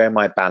 where are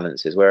my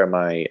balances? Where are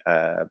my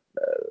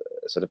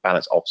sort of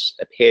balance offs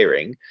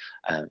appearing?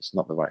 It's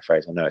not the right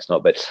phrase, I know it's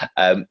not, but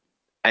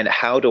and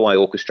how do I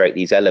orchestrate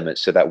these elements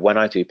so that when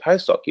I do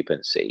post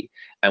occupancy,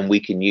 and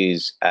we can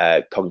use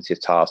cognitive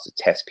tasks to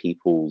test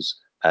people's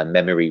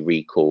memory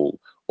recall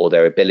or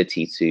their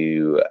ability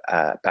to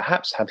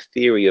perhaps have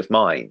theory of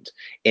mind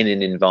in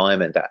an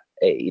environment that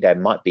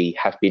might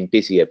have been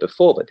busier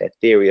before, but their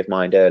theory of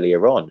mind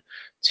earlier on,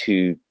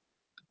 to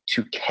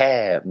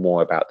care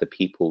more about the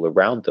people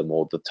around them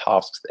or the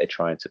tasks that they're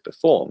trying to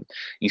perform.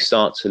 You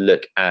start to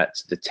look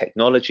at the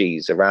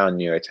technologies around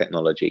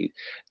neurotechnology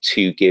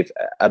to give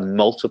a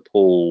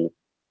multiple,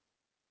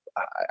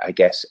 I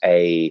guess,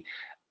 a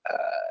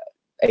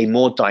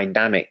more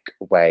dynamic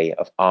way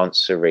of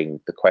answering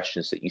the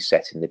questions that you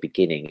set in the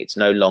beginning. It's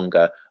no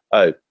longer,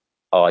 oh,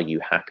 are you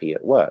happy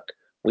at work?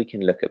 We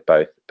can look at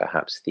both,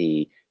 perhaps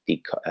the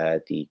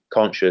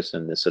conscious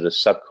and the sort of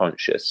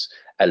subconscious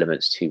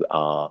elements to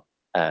our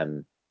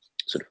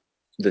sort of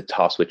the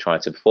task we're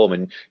trying to perform.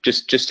 And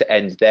just to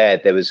end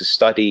there was a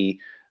study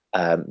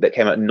that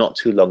came out not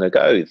too long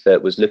ago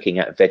that was looking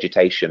at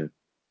vegetation,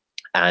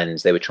 and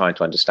they were trying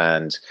to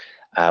understand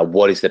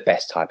what is the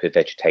best type of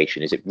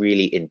vegetation. Is it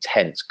really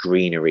intense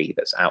greenery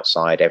that's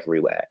outside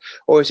everywhere,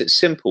 or is it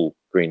simple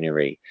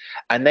greenery?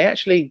 And they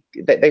actually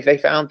they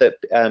found that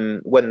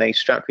when they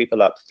strapped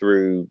people up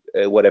through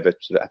whatever,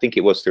 I think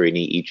it was through an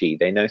EEG,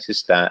 they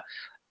noticed that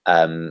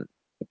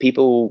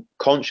people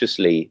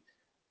consciously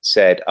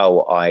said,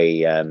 "Oh,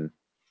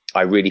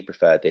 I really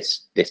prefer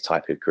this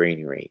type of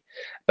greenery,"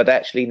 but they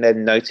actually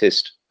then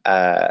noticed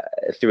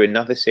through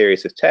another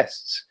series of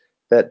tests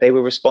that they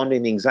were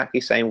responding the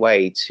exactly same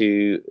way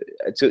to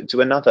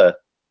another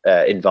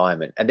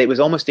environment, and it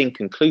was almost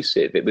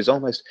inconclusive. It was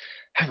almost,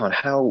 hang on,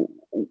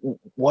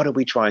 what are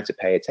we trying to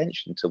pay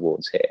attention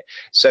towards here?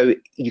 So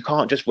you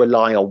can't just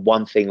rely on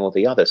one thing or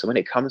the other. So when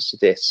it comes to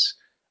this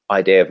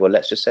idea of, well,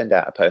 let's just send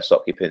out a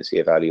post-occupancy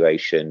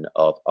evaluation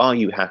of, are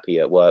you happy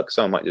at work?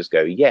 Someone might just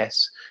go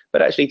yes,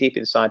 but actually deep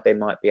inside they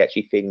might be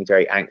actually feeling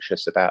very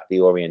anxious about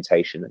the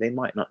orientation, but they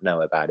might not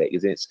know about it.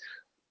 Because it's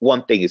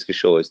one thing is for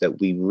sure, is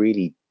that we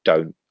really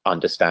don't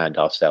understand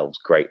ourselves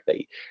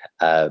greatly.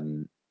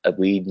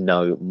 We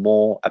know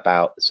more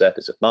about the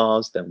surface of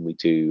Mars than we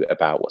do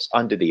about what's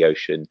under the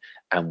ocean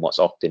and what's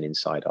often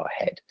inside our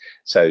head.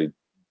 So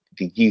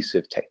the use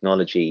of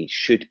technology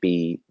should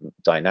be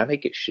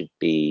dynamic. It should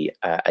be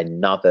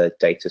another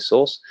data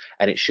source,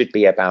 and it should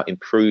be about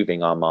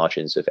improving our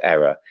margins of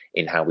error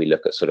in how we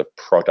look at sort of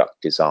product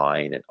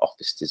design and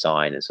office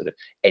design and sort of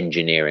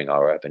engineering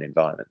our urban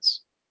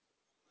environments.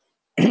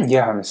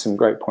 Yeah, I mean, some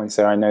great points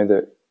there. I know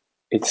that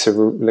it's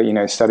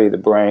a study of the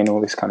brain,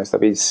 all this kind of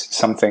stuff is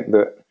something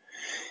that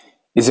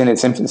is in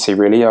its infancy.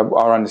 Really,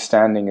 our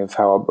understanding of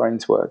how our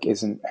brains work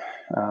is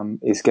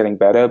getting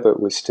better,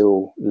 but we're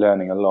still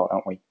learning a lot,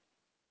 aren't we?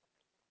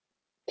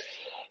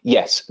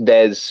 Yes,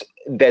 there's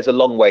a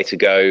long way to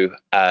go.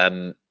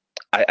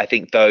 I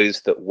think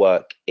those that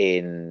work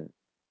in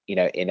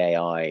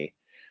AI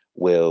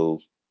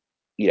will,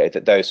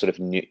 that those sort of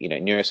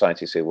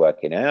neuroscientists who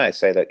work in AI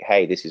say that,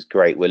 hey, this is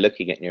great. We're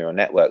looking at neural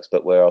networks,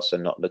 but we're also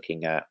not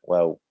looking at,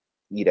 well,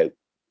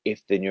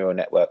 if the neural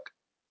network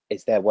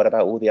is there, what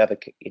about all the other,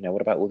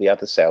 what about all the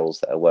other cells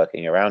that are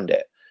working around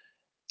it?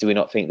 Do we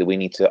not think that we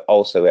need to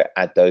also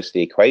add those to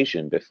the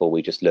equation before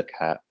we just look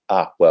at,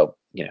 well,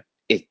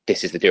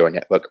 this is the neural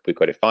network we've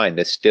got to find?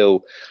 There's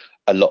still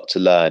a lot to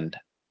learn,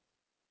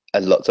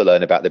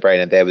 about the brain.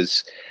 And there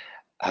was,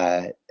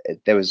 I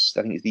think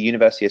it's the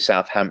University of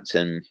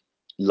Southampton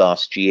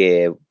last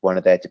year, one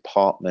of their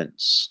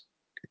departments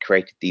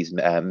created these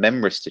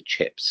memristor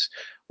chips,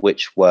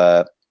 which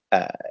were,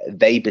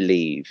 they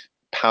believe,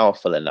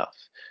 powerful enough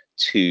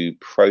to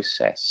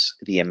process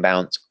the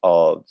amount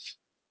of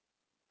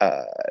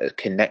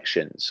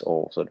connections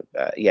or sort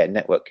of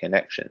network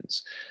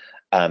connections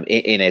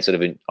in a sort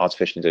of an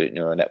artificial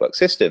neural network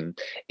system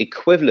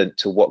equivalent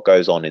to what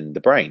goes on in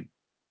the brain.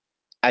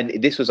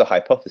 And this was a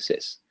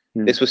hypothesis.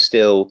 This was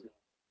still,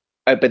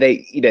 but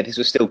this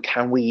was still,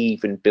 can we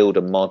even build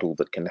a model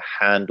that can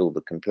handle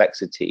the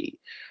complexity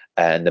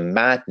and the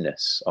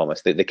madness,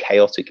 almost the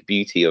chaotic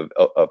beauty of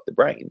the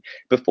brain,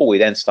 before we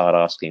then start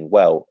asking,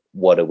 well,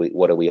 what are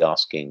we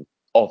asking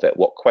of it?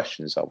 What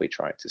questions are we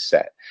trying to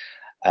set?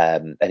 I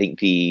think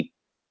the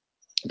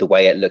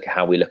way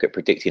how we look at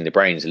predicting the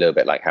brain is a little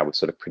bit like how we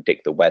sort of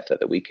predict the weather,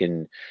 that we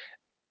can,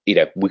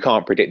 we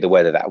can't predict the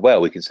weather that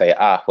well. We can say,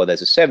 well,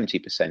 there's a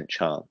 70%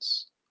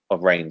 chance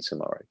of rain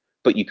tomorrow,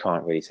 but you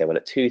can't really say, well,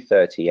 at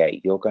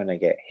 2:38, you're going to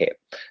get hit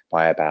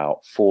by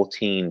about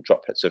 14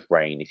 droplets of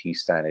rain if you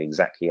stand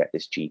exactly at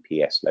this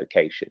GPS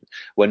location.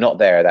 We're not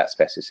there at that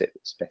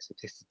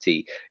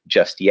specificity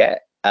just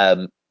yet.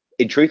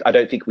 In truth, I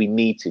don't think we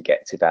need to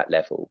get to that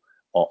level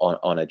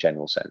on a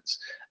general sense.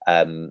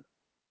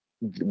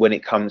 When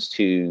it comes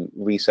to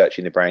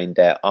researching the brain,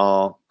 there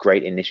are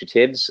great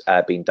initiatives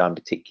being done,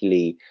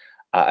 particularly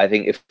I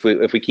think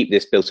if we keep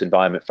this built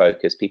environment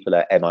focus, people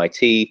at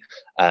MIT,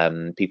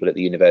 people at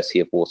the University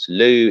of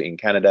Waterloo in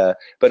Canada,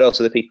 but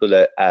also the people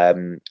at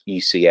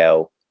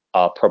UCL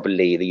are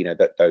probably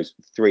that those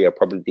three are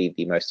probably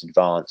the most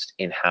advanced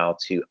in how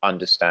to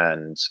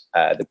understand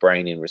the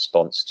brain in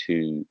response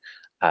to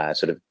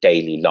sort of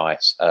daily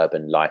lives,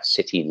 urban life,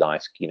 city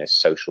life,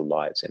 social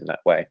lives in that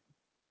way.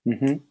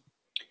 Mm-hmm.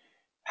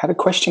 Had a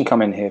question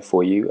come in here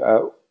for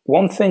you.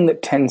 One thing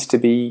that tends to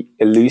be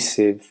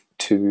elusive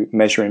to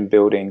measuring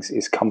buildings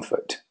is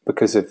comfort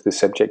because of the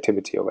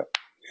subjectivity of it.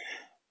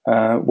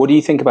 What do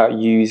you think about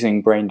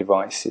using brain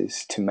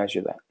devices to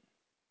measure that?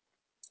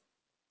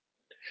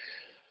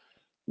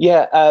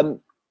 Yeah,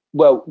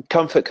 well,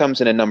 comfort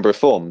comes in a number of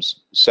forms.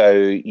 So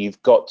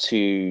you've got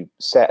to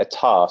set a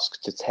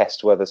task to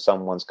test whether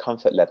someone's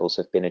comfort levels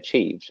have been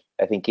achieved.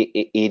 I think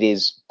it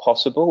is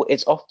possible.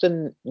 It's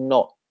often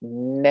not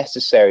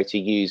necessary to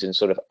use in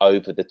sort of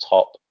over the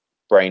top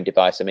brain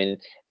device. I mean,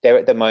 they're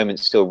at the moment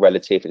still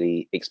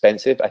relatively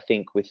expensive. I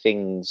think with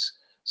things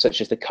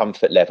such as the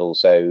comfort level,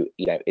 so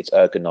it's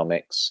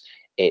ergonomics,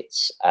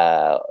 it's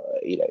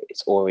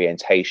it's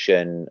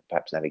orientation,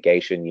 perhaps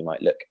navigation. You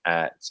might look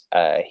at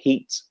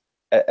heat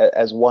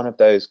as one of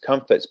those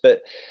comforts,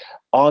 but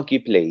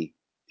arguably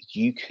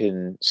you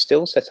can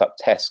still set up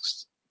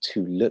tests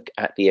to look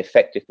at the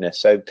effectiveness.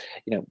 So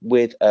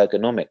with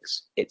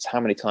ergonomics, it's how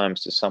many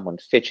times does someone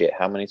fidget,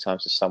 how many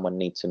times does someone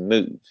need to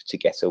move to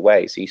get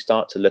away. So you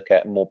start to look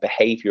at more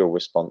behavioral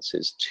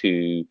responses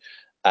to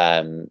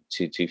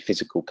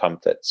physical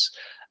comforts,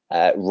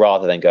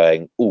 rather than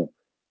going, oh,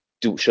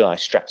 should I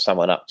strap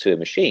someone up to a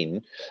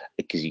machine?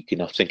 Because you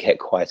can often get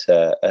quite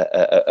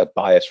a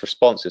biased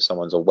response if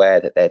someone's aware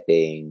that they're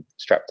being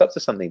strapped up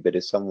to something. But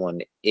if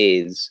someone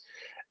is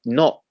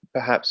not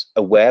perhaps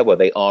aware, well,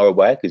 they are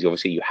aware, because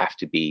obviously you have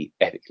to be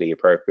ethically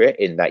appropriate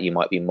in that you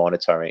might be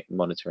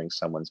monitoring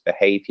someone's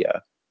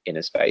behavior in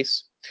a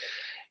space.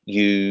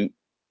 You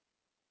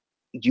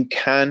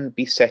can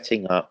be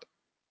setting up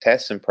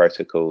tests and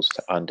protocols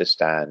to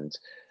understand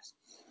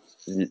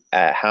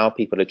how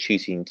people are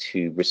choosing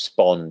to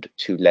respond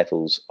to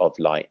levels of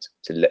light,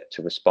 to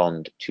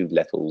respond to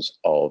levels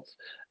of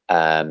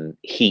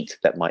heat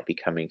that might be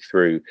coming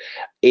through.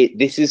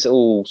 This is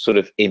all sort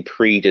of in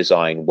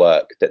pre-design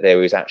work, that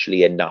there is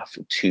actually enough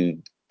to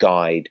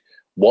guide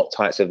what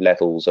types of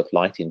levels of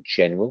light in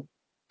general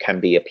can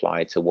be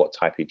applied to what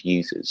type of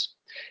users.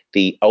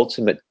 The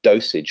ultimate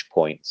dosage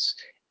points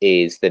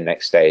is the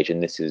next stage,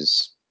 and this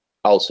is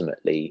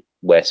ultimately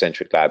where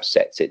Centric Labs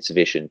sets its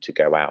vision to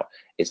go out,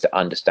 is to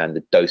understand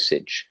the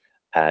dosage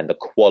and the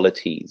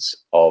qualities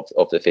of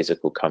the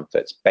physical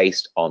comforts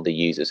based on the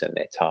users and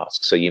their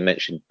tasks. So you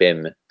mentioned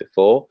BIM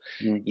before.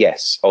 Mm.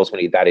 Yes,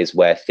 ultimately that is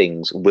where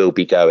things will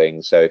be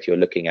going. So if you're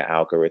looking at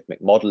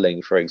algorithmic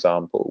modeling, for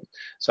example,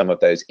 some of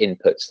those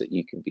inputs that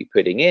you can be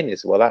putting in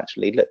is, well,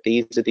 actually, look,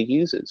 these are the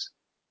users.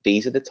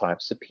 These are the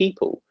types of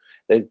people.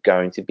 They're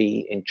going to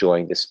be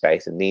enjoying the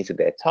space, and these are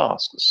their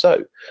tasks.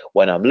 So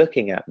when I'm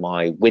looking at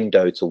my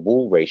window to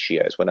wall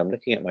ratios, when I'm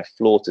looking at my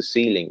floor to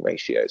ceiling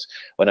ratios,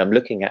 when I'm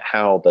looking at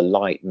how the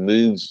light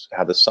moves,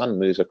 how the sun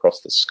moves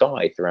across the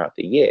sky throughout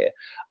the year,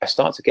 I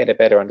start to get a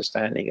better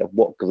understanding of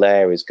what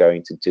glare is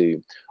going to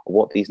do, or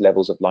what these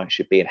levels of light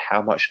should be, and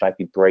how much should I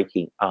be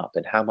breaking up,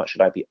 and how much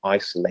should I be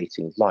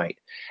isolating light.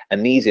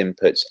 And these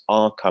inputs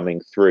are coming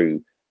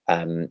through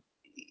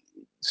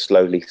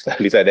slowly.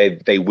 So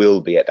they will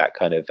be at that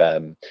kind of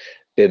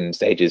BIM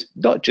stages.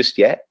 Not just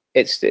yet.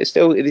 It's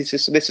still this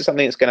is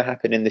something that's going to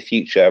happen in the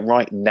future.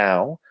 Right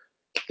now,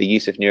 the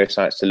use of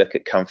neuroscience to look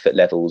at comfort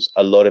levels,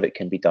 a lot of it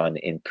can be done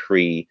in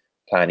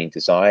pre-planning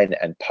design,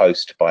 and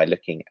post by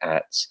looking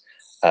at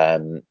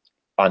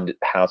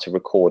how to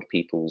record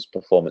people's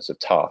performance of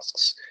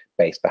tasks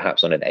based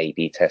perhaps on an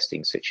A/B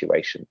testing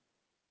situation.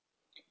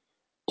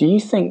 Do you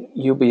think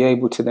you'll be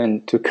able to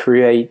then to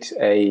create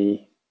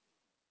a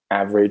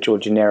average or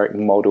generic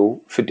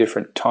model for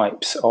different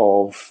types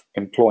of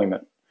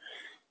employment?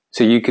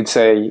 So you could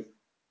say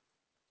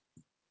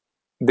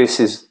this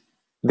is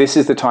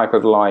the type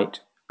of light.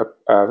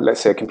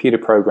 Let's say a computer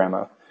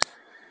programmer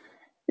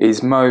is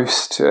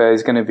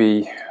going to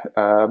be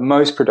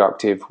most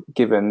productive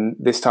given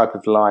this type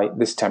of light,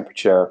 this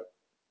temperature,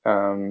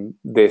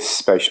 this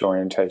spatial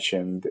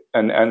orientation,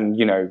 and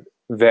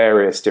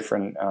various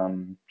different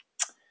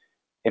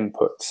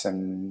inputs.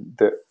 And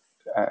that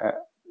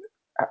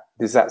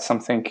is that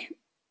something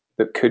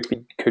that could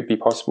be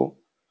possible,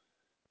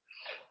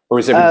 or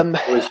is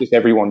just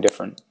everyone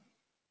different?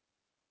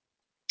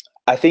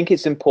 I think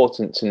it's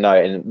important to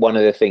note, and one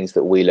of the things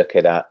that we look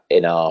at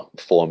in our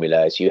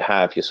formula is you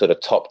have your sort of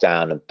top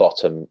down and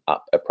bottom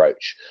up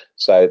approach.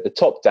 So the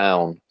top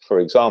down, for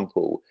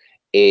example,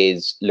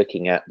 is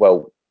looking at,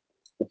 well,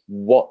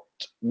 what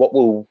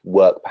will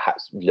work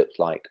perhaps look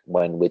like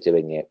when we're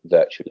doing it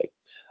virtually,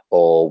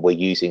 or we're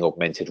using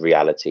augmented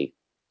reality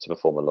to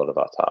perform a lot of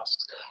our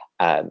tasks.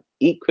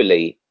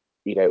 Equally,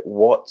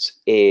 what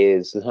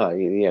is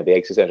the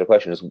existential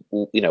question is,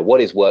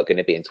 what is work going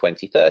to be in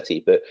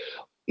 2030? But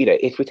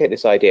if we take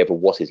this idea of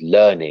what is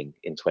learning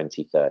in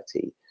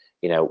 2030,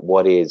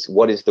 what is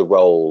the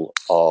role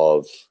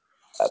of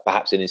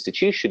perhaps an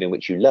institution in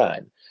which you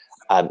learn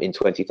in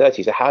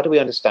 2030? So how do we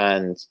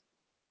understand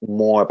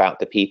more about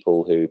the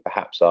people who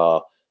perhaps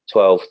are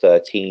 12,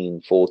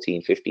 13,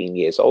 14, 15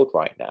 years old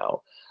right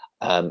now,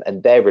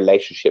 and their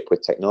relationship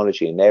with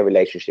technology and their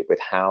relationship with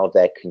how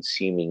they're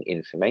consuming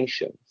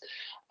information.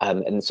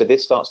 And so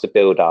this starts to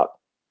build up,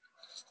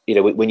 you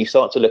know, when you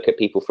start to look at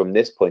people from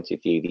this point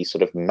of view, these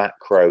sort of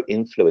macro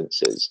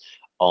influences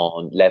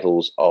on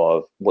levels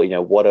of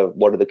what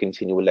are the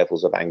continual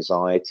levels of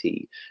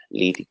anxiety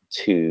leading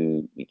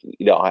to,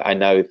 I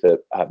know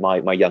that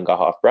my younger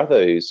half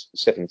brother, who's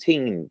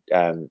 17,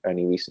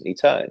 only recently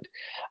turned,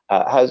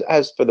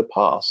 has for the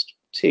past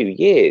 2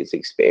 years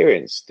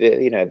experienced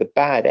the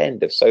bad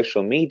end of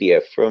social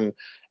media, from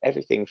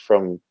everything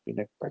from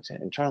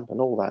Brexit and Trump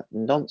and all that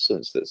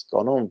nonsense that's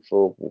gone on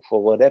for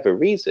whatever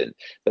reason.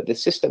 But the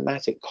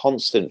systematic,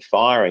 constant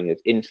firing of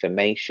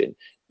information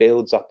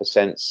builds up a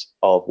sense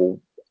of, well,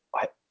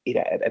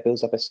 it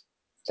builds up a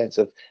sense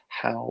of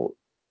how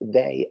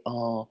they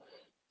are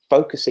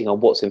focusing on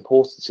what's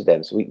important to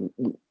them. So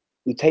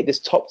we take this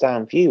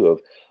top-down view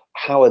of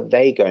how are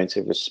they going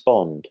to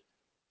respond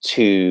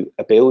to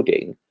a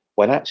building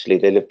when actually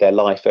they live their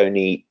life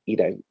only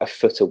a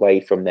foot away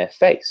from their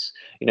face.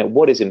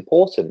 What is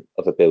important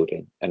of a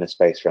building and a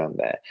space around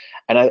there?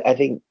 And I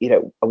think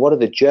what are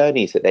the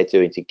journeys that they're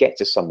doing to get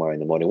to somewhere in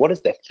the morning? What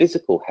is their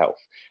physical health?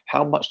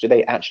 How much do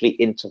they actually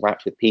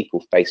interact with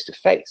people face to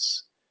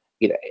face?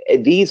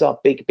 These are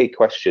big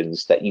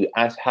questions that you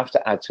have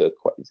to add to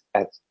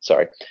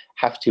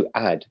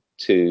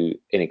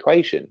an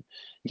equation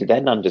to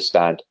then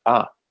understand,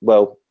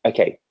 well,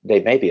 okay,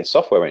 they may be a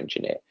software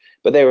engineer,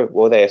 but they're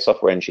a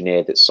software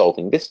engineer that's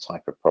solving this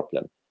type of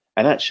problem.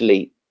 And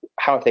actually,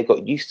 how have they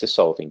got used to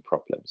solving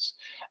problems?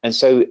 And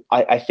so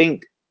I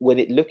think we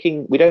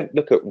don't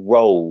look at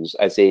roles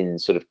as in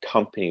sort of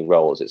company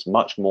roles. It's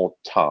much more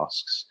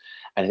tasks.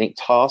 And I think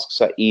tasks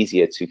are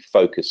easier to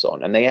focus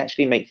on, and they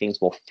actually make things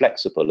more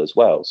flexible as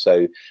well.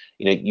 So,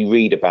 you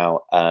read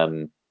about,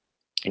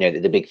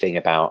 the big thing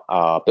about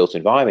our built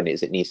environment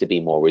is it needs to be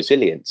more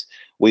resilient.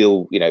 We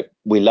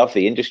love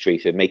the industry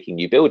for making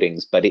new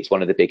buildings, but it's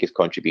one of the biggest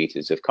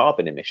contributors of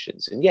carbon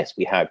emissions. And yes,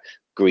 we have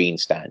green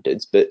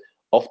standards, but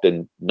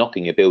often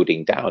knocking a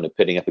building down and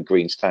putting up a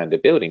green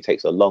standard building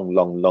takes a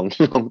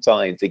long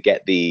time to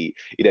get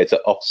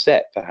to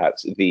offset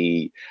perhaps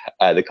the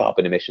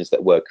carbon emissions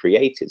that were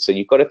created. So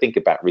you've got to think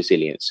about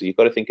resilience. So you've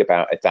got to think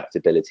about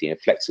adaptability and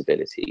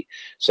flexibility.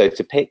 So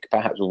to pick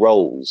perhaps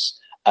roles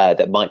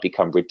that might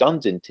become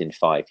redundant in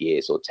 5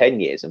 years or 10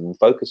 years, and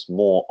focus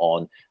more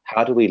on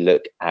how do we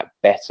look at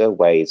better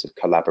ways of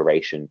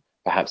collaboration,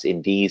 perhaps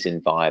in these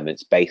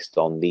environments based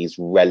on these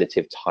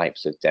relative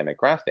types of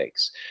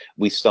demographics.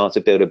 We start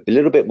to build a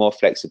little bit more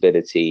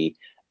flexibility,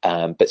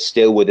 but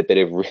still with a bit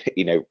of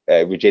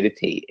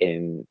rigidity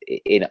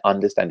in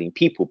understanding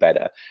people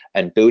better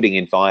and building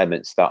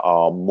environments that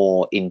are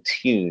more in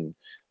tune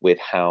with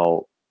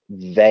how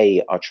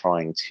they are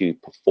trying to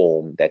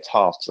perform their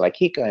tasks. And I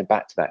keep going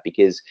back to that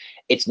because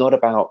it's not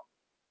about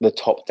the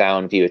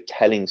top-down view of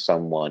telling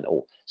someone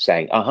or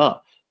saying,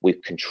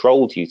 we've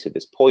controlled you to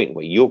this point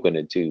where you're going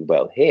to do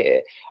well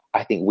here.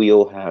 I think we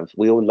all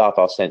love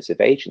our sense of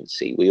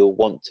agency. We all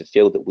want to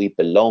feel that we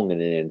belong in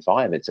an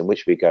environment in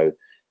which we go,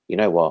 you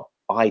know what,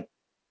 I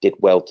did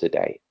well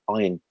today.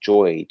 I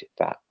enjoyed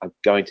that. I'm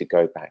going to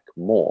go back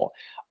more.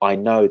 I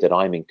know that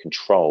I'm in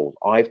control.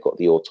 I've got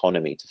the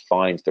autonomy to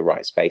find the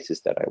right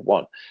spaces that I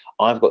want.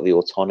 I've got the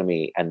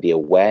autonomy and the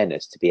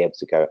awareness to be able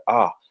to go,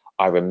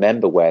 I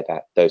remember where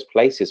those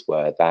places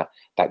were, that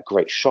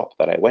great shop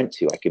that I went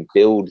to. I can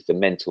build the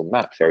mental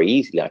map very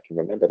easily. I can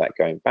remember that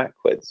going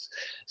backwards.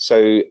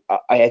 So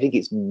I think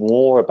it's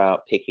more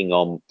about picking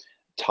on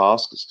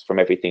tasks from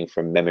everything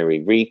from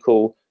memory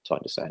recall to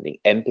understanding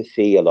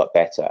empathy a lot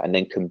better, and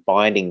then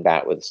combining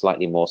that with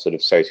slightly more sort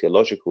of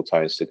sociological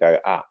tones to go,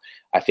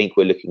 I think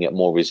we're looking at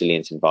more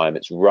resilient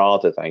environments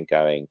rather than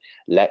going,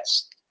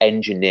 let's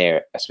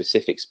engineer a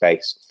specific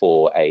space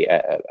for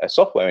a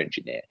software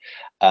engineer.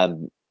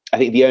 I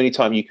think the only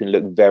time you can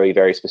look very,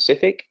 very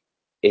specific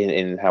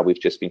in how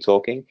we've just been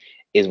talking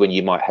is when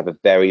you might have a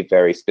very,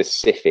 very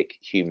specific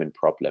human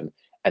problem.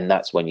 And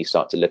that's when you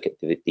start to look at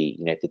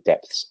the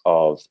depths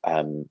of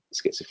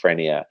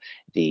schizophrenia,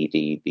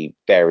 the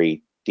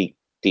very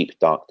deep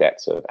dark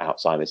depths of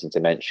Alzheimer's and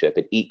dementia.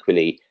 But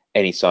equally,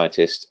 any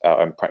scientist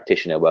and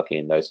practitioner working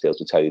in those fields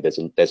will tell you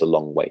there's a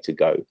long way to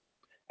go.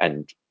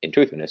 And in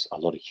truthfulness, a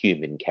lot of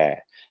human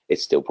care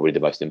is still probably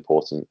the most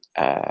important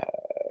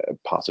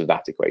part of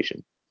that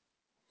equation.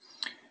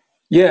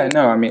 Yeah,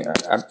 no, I mean,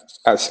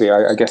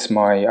 I guess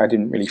I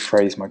didn't really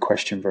phrase my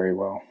question very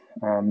well.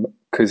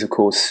 Because, of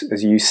course,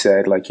 as you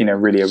said,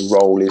 really a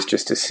role is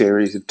just a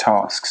series of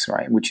tasks,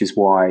 right? Which is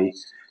why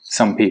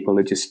some people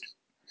are just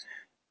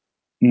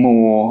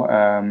more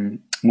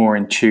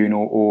in tune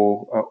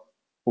or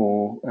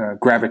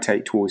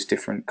gravitate towards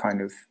different kind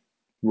of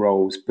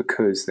roles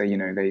because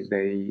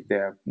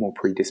they're more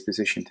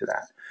predisposition to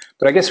that.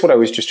 But I guess what I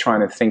was just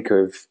trying to think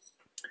of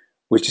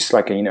was just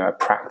like a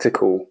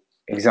practical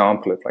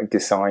example of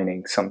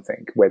designing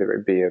something, whether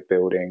it be a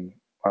building,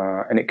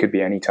 and it could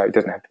be any type. It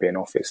doesn't have to be an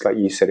office, like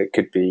you said. It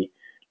could be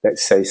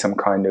let's say, some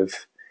kind of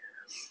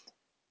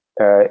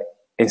uh,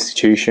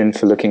 institution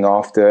for looking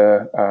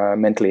after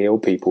mentally ill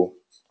people.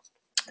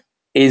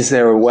 Is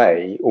there a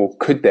way, or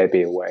could there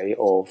be a way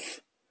of,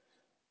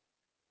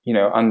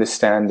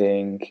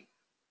 understanding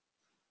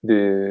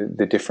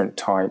the different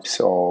types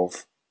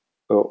of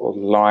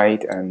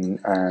light and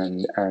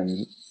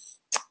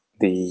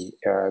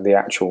the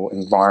actual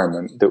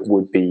environment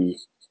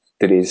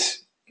that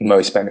is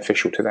most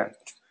beneficial to them?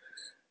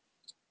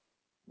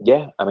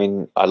 Yeah, I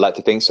mean, I'd like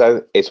to think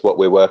so. It's what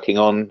we're working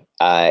on.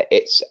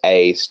 It's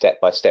a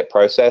step-by-step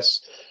process.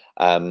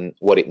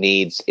 What it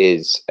needs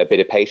is a bit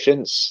of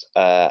patience,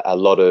 a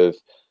lot of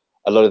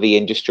the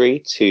industry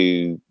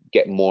to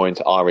get more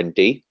into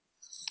R&D,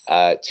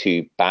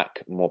 to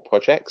back more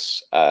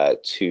projects,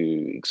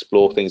 to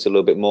explore things a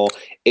little bit more.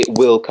 It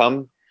will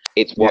come.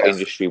 It's what Yeah.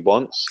 industry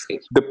wants.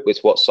 It's The,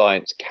 it's what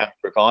science can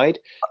provide.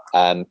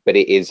 But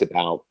it is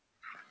about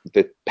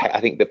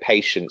I think the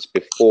patience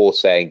before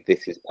saying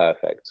this is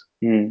perfect.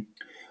 mm,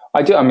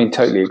 I do. I mean,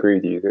 totally agree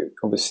with you that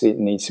obviously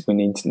needs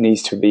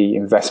to be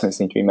investments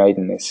need to be made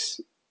in this.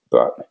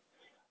 But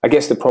I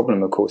guess the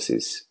problem, of course,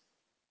 is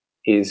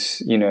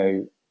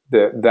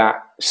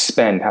that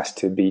spend has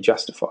to be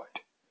justified.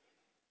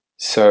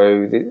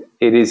 So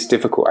it is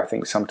difficult, I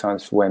think,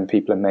 sometimes when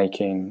people are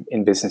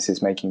in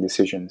businesses making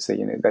decisions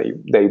that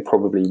they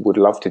probably would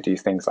love to do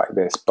things like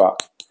this,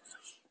 but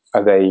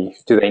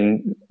do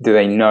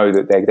they know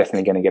that they're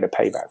definitely going to get a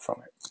payback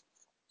from it?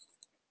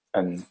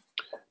 And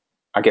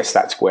I guess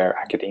that's where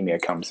academia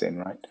comes in,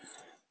 right?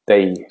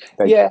 They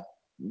they Yeah,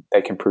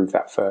 they can prove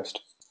that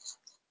first.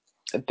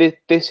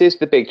 this is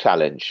the big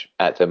challenge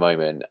at the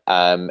moment.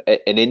 An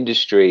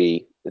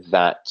industry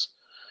that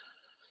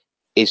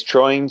is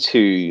trying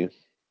to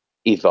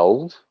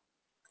evolve,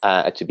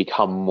 to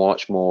become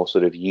much more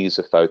sort of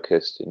user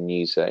focused and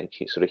user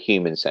sort of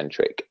human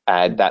centric.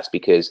 And that's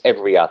because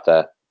every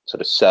other sort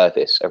of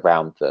service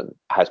around them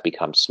has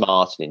become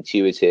smart and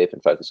intuitive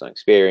and focused on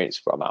experience,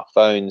 from our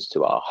phones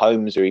to our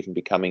homes are even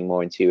becoming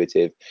more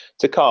intuitive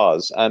to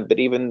cars. But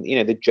even,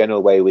 the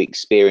general way we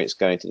experience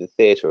going to the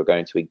theatre or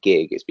going to a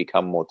gig, it's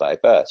become more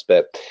diverse.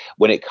 But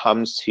when it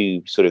comes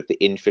to sort of the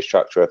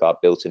infrastructure of our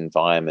built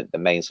environment, the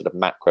main sort of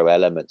macro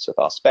elements of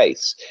our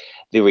space,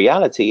 the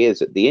reality is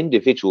that the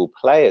individual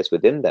players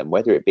within them,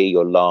 whether it be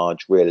your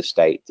large real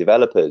estate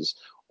developers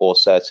or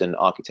certain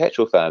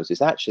architectural firms,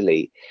 is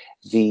actually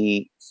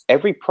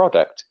every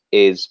product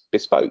is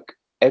bespoke.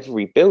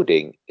 Every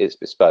building is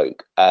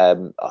bespoke.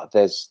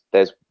 There's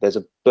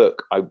a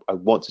book. I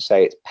want to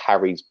say it's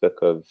Parry's Book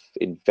of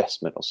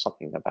Investment or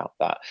something about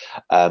that.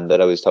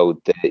 That I was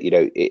told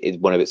that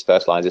one of its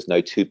first lines is no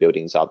two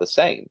buildings are the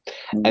same,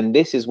 Mm. and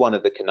this is one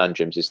of the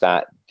conundrums: is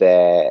that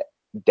they're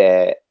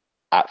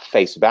at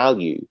face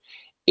value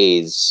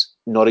is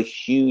not a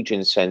huge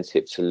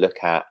incentive to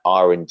look at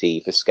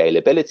R&D for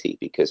scalability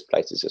because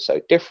places are so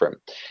different.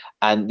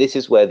 And this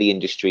is where the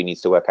industry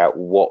needs to work out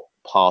what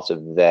part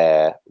of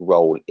their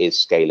role is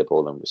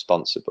scalable and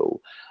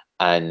responsible.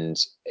 And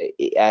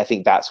I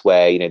think that's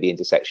where, the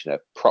intersection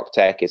of prop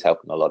tech is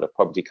helping a lot of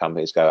property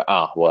companies go,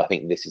 well, I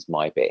think this is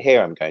my bit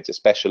here. I'm going to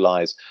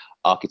specialize.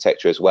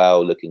 Architecture as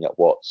well, looking at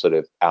what sort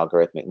of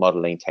algorithmic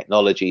modeling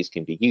technologies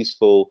can be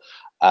useful.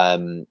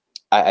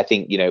 I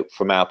think,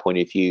 from our point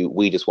of view,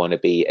 we just want to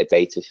be a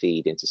data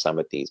feed into some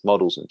of these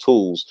models and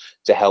tools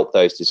to help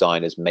those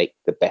designers make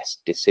the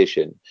best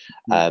decision.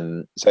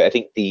 So I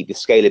think the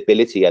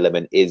scalability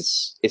element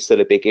is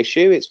still a big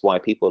issue. It's why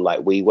people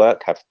like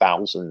WeWork have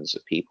thousands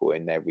of people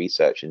in their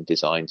research and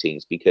design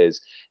teams, because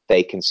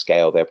they can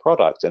scale their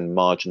product, and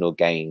marginal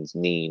gains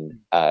mean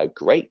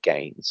great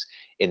gains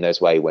in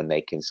those ways when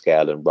they can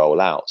scale and roll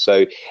out.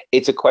 So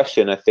it's a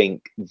question I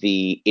think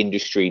the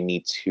industry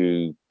needs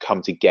to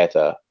come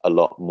together a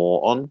lot more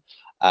on.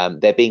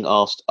 They're being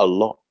asked a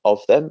lot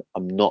of them.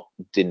 I'm not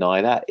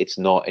denying that. It's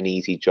not an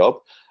easy job.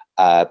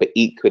 But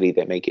equally,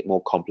 they make it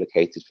more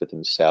complicated for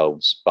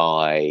themselves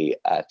by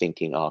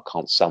thinking,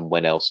 can't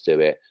someone else do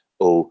it?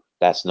 Oh,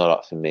 that's not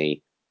up for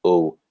me.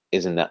 Oh,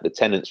 isn't that the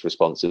tenant's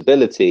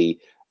responsibility?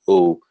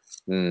 Oh,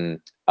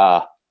 and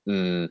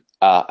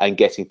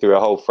getting through a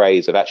whole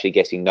phrase of actually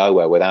getting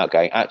nowhere without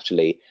going,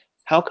 actually,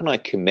 how can I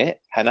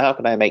commit and how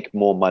can I make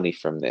more money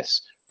from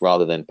this,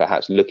 rather than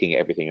perhaps looking at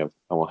everything of,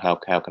 how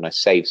can I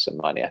save some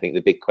money? I think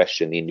the big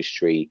question the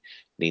industry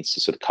needs to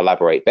sort of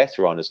collaborate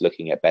better on is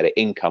looking at better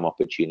income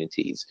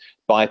opportunities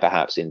by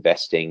perhaps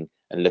investing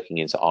and looking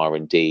into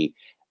R&D.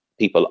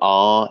 People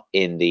are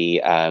in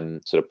the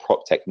sort of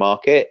prop tech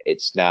market.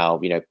 It's now,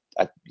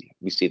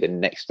 we see the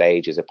next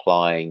stage is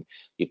applying.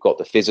 You've got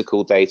the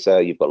physical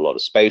data, you've got a lot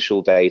of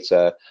spatial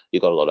data,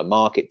 you've got a lot of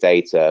market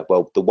data.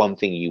 Well, the one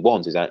thing you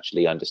want is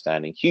actually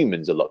understanding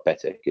humans a lot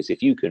better, because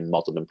if you can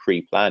model and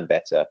pre-plan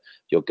better,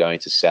 you're going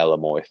to sell a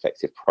more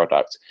effective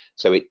product.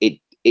 So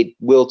it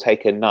will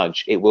take a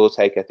nudge. It will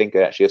take, I think,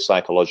 actually a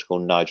psychological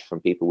nudge from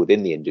people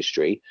within the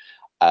industry.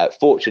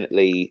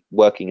 Fortunately,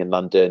 working in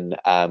London,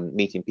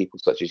 meeting people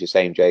such as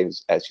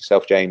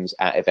yourself, James,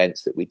 at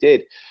events that we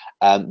did,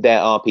 there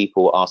are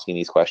people asking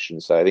these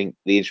questions. So I think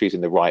the industry is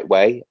in the right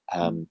way.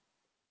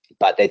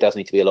 but there does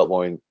need to be a lot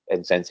more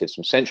incentives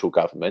from central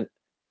government,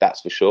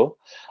 that's for sure.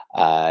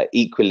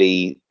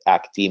 Equally,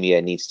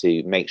 academia needs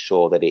to make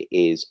sure that it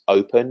is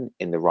open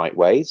in the right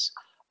ways,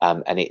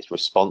 and it's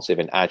responsive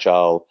and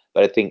agile.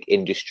 But I think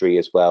industry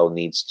as well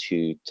needs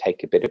to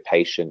take a bit of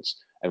patience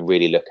and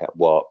really look at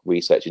what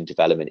research and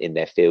development in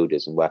their field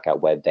is and work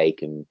out where they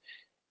can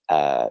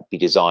be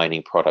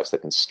designing products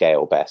that can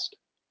scale best.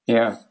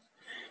 Yeah.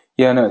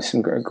 Yeah, no,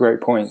 some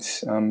great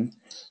points.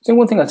 So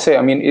one thing I'd say,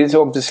 I mean, it is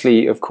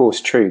obviously, of course,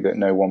 true that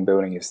no one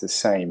building is the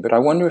same, but I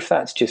wonder if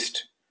that's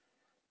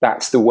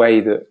the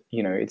way that,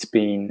 it's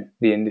been,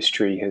 the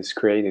industry has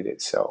created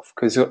itself,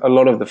 because a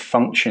lot of the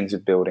functions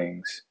of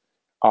buildings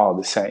are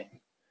the same.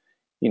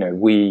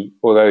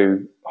 Although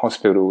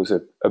hospitals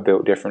are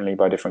built differently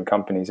by different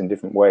companies in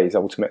different ways,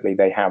 ultimately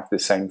they have the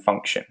same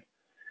function.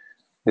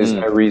 There's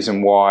no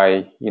reason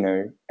why,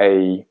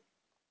 a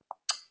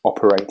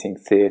operating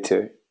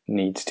theatre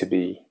needs to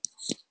be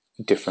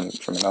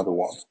different from another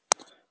one,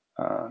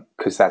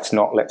 because that's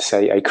not, let's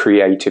say, a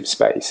creative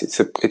space. It's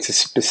a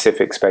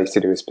specific space to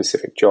do a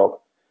specific job.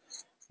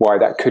 Why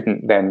that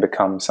couldn't then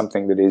become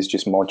something that is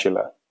just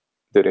modular,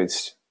 that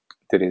is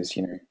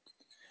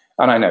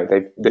And I know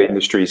the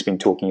industry's been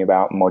talking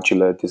about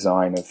modular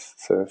design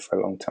for a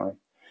long time.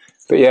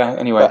 But yeah,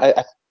 anyway.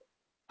 But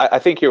I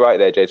think you're right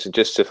there, Jason.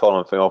 Just to follow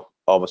on from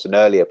almost an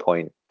earlier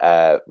point,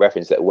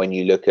 reference that when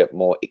you look at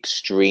more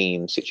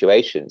extreme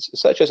situations,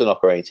 such as an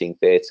operating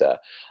theatre,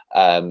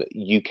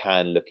 you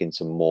can look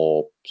into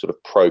more sort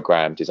of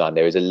program design.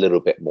 There is a little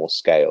bit more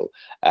scale.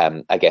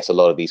 I guess a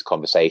lot of these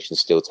conversations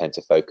still tend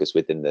to focus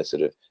within the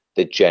sort of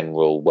the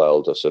general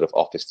world of sort of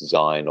office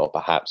design, or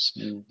perhaps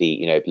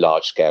the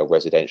large scale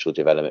residential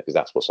development, because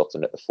that's what's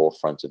often at the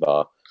forefront of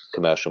our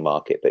commercial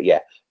market. But yeah,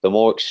 the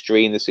more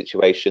extreme the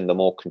situation, the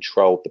more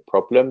controlled the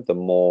problem, the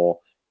more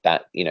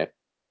that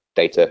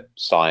data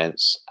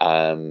science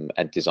and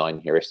design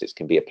heuristics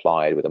can be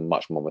applied with a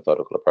much more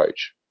methodical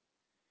approach.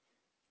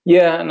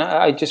 Yeah, and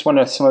I just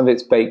wonder, some of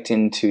it's baked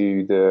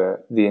into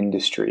the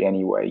industry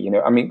anyway.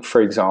 I mean,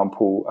 for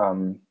example,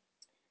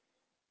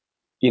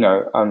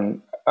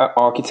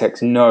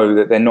 architects know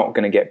that they're not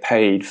going to get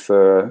paid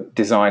for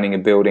designing a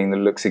building that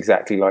looks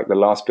exactly like the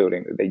last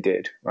building that they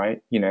did,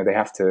 right? They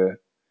have to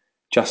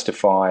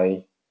justify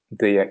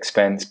the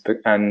expense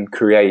and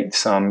create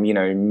some,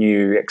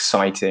 new,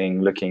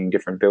 exciting looking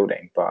different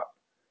building. But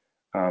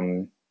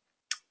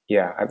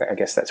yeah, I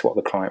guess that's what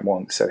the client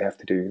wants. So they have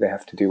to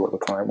do what the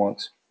client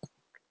wants.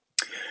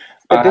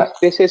 But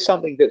this is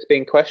something that's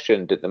being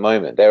questioned at the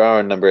moment. There are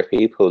a number of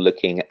people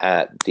looking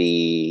at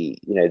the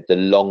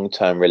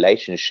long-term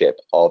relationship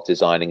of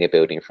designing a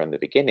building from the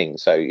beginning.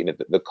 So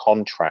the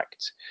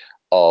contract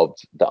of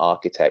the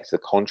architect, the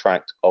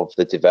contract of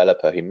the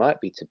developer, who might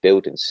be to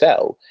build and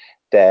sell,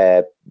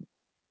 the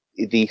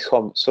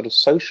sort of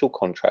social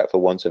contract,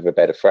 for want of a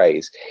better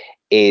phrase,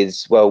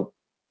 is, well,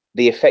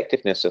 the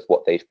effectiveness of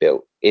what they've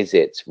built. Is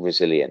it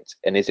resilient?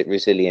 And is it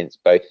resilient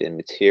both in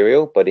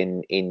material, but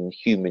in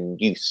human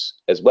use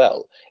as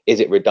well? Is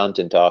it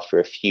redundant after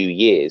a few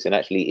years? And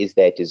actually, is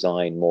their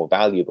design more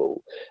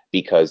valuable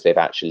because they've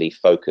actually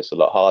focused a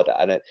lot harder?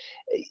 And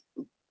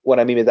what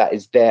I mean with that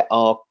is there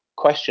are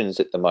questions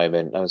at the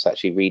moment. I was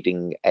actually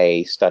reading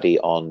a study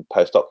on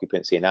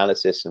post-occupancy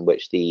analysis in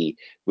which the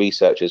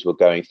researchers were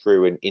going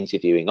through and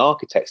interviewing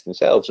architects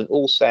themselves, and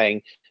all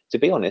saying, to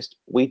be honest,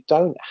 we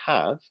don't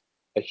have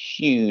a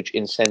huge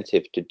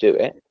incentive to do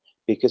it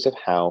because of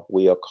how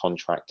we are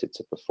contracted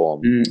to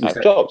perform our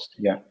jobs.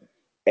 Yeah.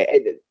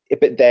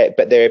 But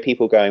there are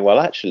people going, well,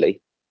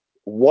 actually,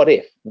 what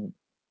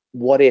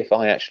if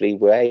I actually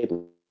were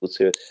able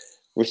to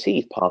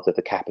receive part of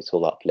the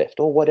capital uplift,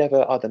 or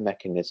whatever other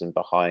mechanism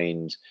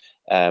behind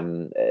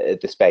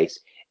the space?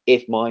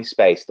 If my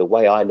space, the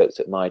way I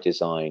looked at my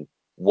design,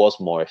 was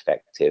more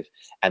effective,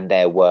 and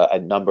there were a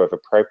number of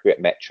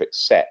appropriate metrics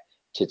set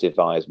to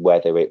devise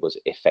whether it was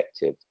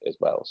effective as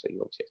well. So you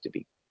obviously have to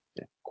be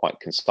quite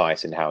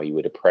concise in how you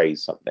would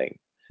appraise something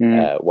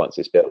once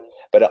it's built.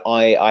 But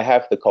I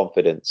have the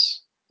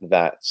confidence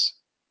that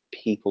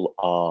people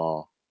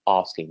are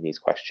asking these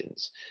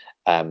questions.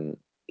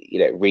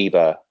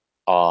 RIBA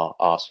are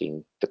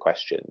asking the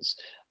questions.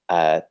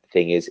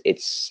 Thing is,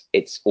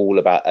 it's all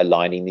about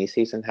aligning these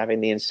things and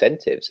having the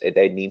incentives.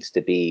 There needs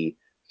to be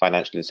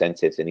financial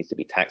incentives, there needs to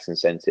be tax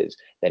incentives,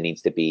 there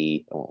needs to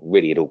be,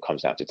 really it all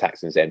comes down to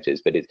tax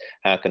incentives, but it's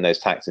how can those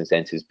tax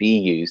incentives be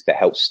used that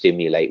help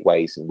stimulate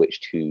ways in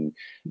which to,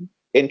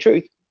 in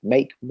truth,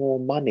 make more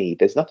money.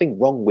 There's nothing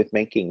wrong with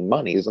making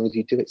money as long as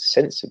you do it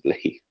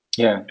sensibly.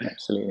 Yeah,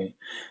 absolutely.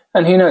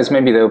 And who knows,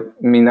 maybe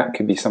that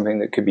could be something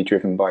that could be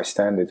driven by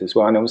standards as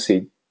well. And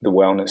obviously the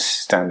wellness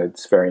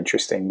standard's very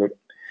interesting, but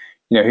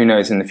who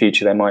knows, in the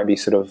future there might be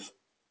sort of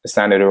a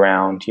standard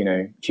around,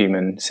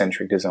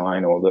 human-centric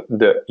design, or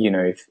that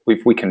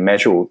if we can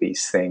measure all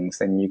these things,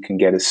 then you can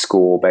get a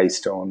score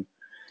based on,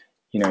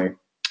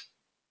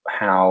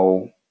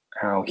 how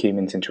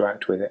humans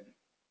interact with it.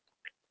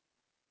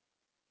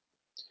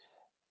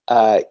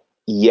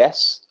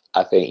 Yes,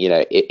 I think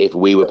if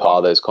we were part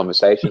of those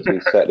conversations,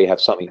 we certainly have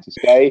something to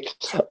say.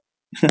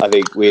 I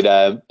think we'd,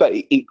 but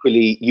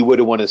equally, you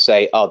wouldn't want to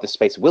say, "Oh, this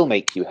space will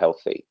make you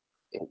healthy."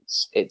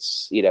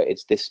 It's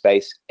this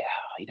space.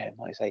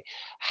 Might say,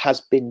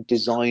 has been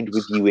designed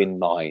with you in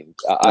mind.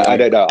 I Yeah,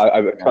 don't know.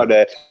 I'm yeah, trying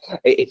to.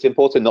 It's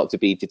important not to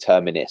be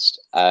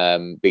determinist,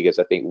 because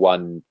I think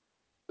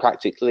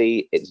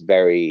practically, it's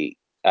very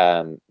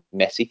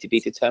messy to be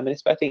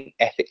determinist, but I think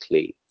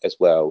ethically as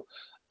well,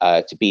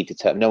 to be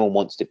determined. No one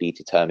wants to be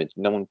determined.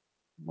 No one.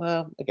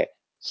 Well, okay.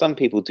 Some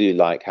people do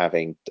like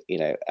having,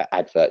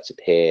 adverts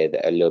appear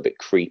that are a little bit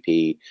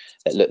creepy,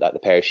 that look like the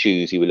pair of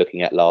shoes you were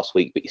looking at last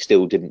week, but you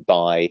still didn't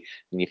buy.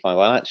 And you find,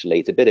 well, actually,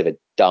 it's a bit of a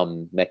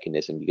dumb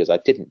mechanism because I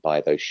didn't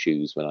buy those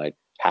shoes when I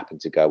happened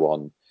to go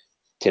on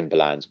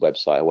Timberland's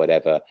website or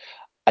whatever.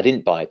 I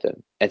didn't buy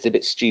them. It's a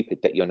bit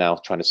stupid that you're now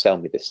trying to sell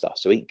me this stuff.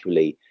 So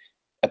equally,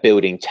 a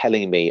building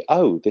telling me,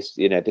 oh, this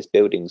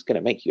building's going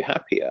to make you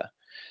happier.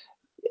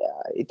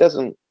 It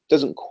doesn't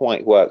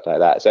quite work like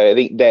that. So I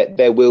think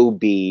there will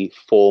be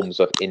forms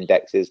of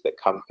indexes that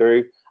come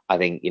through. I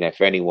think,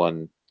 for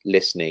anyone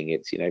listening,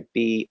 it's,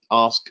 be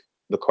ask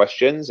the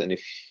questions, and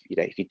if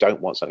you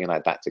don't want something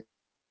like that to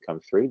come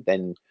through,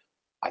 then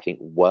I think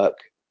work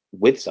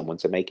with someone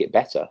to make it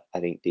better.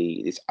 I think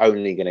it's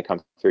only going to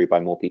come through by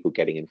more people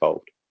getting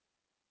involved.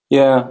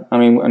 yeah. I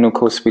mean, and of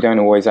course, we don't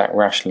always act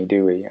rationally,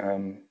 do we?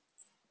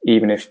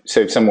 Even if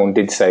someone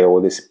did say, "Oh,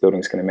 this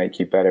building's going to make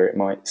you better,"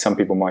 some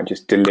people might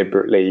just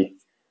deliberately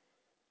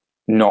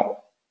not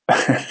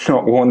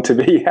not want to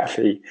be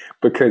happy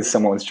because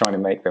someone's trying to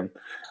make them.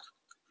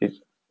 It,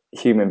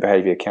 Human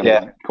behavior can be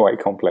Yeah, quite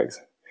complex.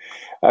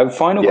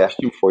 Final yeah.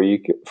 question for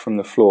you from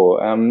the floor.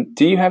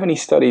 Do you have any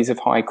studies of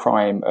high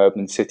crime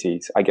urban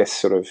cities? I guess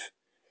sort of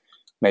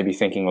maybe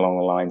thinking along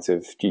the lines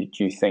of, do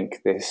you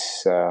think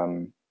this,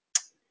 you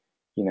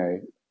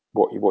know,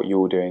 what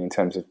you're doing in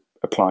terms of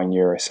applying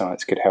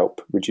neuroscience could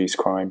help reduce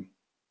crime?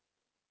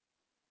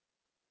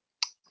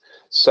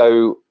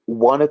 So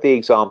one of the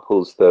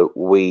examples that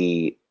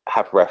we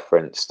have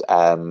referenced,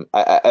 crime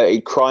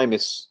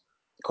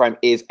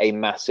is a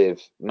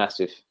massive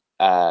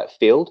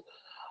field.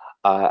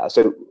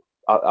 So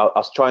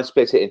I'll try and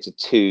split it into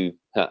two.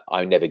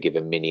 I never give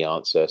a mini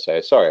answer, so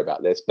sorry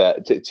about this.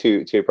 But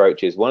two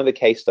approaches. One of the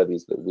case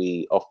studies that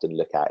we often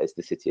look at is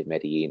the city of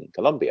Medellin in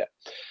Colombia,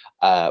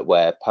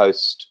 where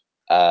post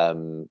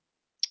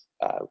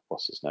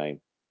what's his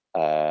name?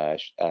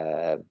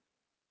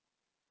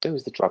 Who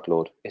was the drug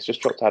lord? It's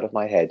just dropped out of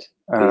my head.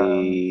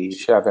 The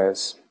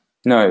Chavez.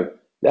 No,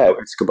 No,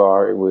 not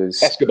Escobar. It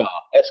was. Escobar.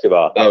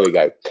 There we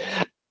go.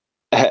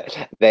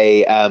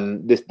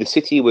 The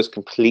city was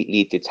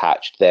completely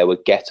detached. There were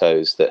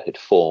ghettos that had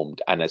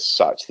formed, and as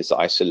such, this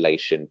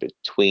isolation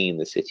between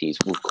the cities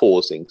was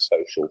causing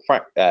social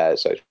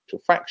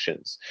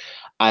fractions.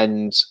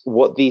 And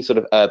what these sort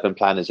of urban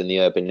planners and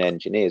the urban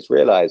engineers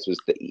realized was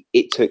that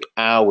it took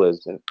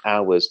hours and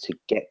hours to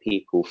get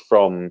people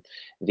from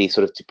these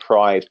sort of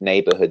deprived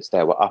neighborhoods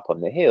that were up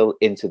on the hill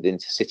into the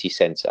city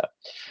center.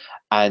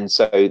 And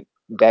so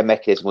their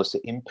mechanism was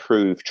to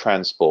improve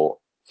transport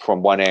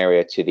from one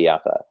area to the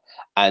other.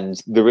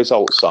 And the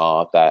results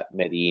are that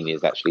Medellin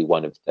is actually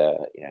one of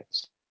the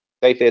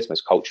safest,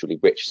 most culturally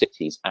rich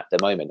cities at the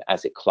moment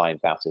as it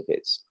climbs out of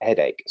its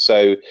headache.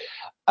 So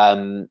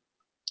um,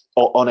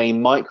 on a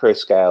micro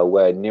scale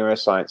where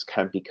neuroscience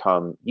can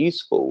become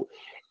useful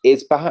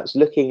is perhaps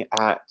looking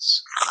at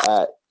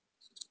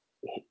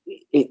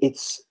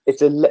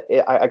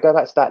I go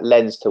back to that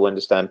lens to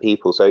understand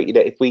people. So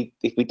if we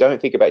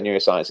don't think about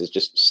neuroscience as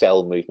just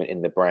cell movement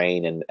in the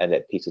brain and a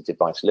piece of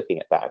device looking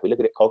at that, if we look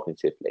at it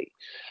cognitively,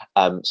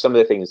 some of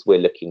the things we're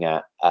looking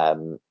at,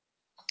 and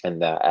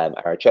that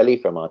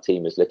Araceli from our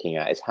team is looking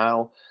at, is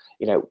how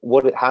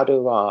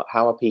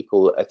how are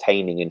people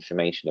attaining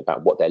information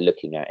about what they're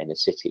looking at in a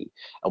city,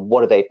 and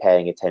what are they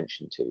paying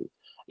attention to?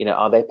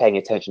 Are they paying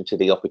attention to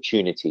the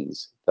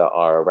opportunities that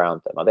are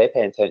around them? Are they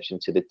paying attention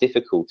to the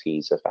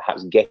difficulties of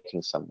perhaps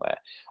getting somewhere?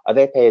 Are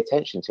they paying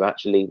attention to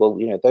actually, well,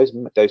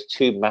 those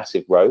two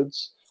massive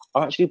roads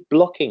are actually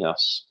blocking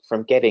us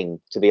from getting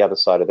to the other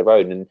side of the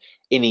road? And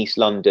in East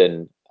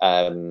London,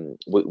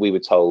 we were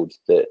told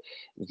that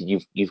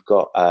you've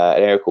got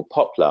an area called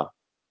Poplar,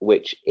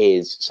 which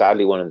is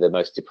sadly one of the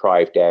most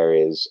deprived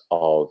areas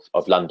of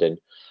London.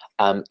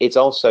 It's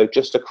also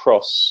just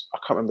across, I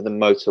can't remember the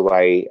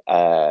motorway,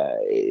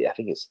 I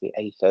think it's the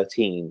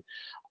A13.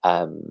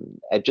 And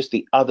just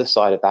the other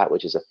side of that,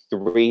 which is a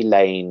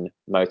 3-lane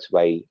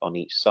motorway on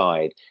each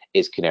side,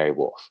 is Canary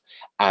Wharf.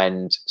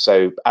 And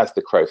so as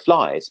the crow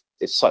flies,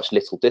 it's such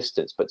little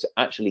distance, but to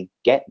actually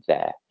get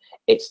there,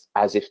 it's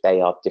as if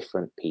they are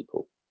different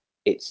people.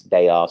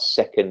 They are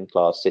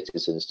second-class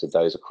citizens to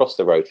those across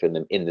the road from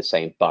them in the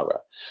same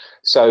borough.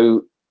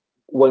 So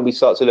when we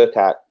start to look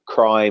at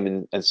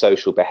crime and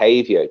social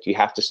behavior, you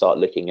have to start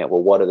looking at,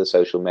 well, what are the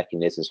social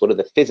mechanisms? What are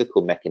the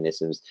physical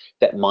mechanisms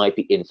that might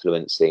be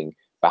influencing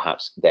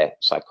perhaps their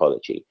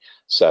psychology?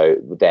 So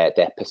their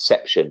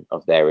perception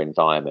of their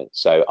environment.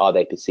 So are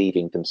they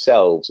perceiving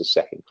themselves as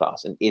second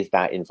class? And is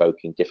that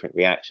invoking different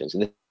reactions?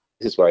 And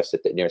is where I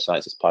said that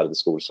neuroscience is part of the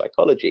school of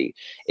psychology,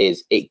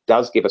 is it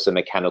does give us a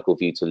mechanical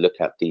view to look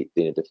at the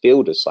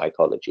field of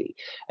psychology.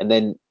 And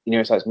then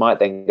neuroscience might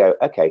then go,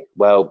 okay,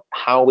 well,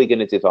 how are we going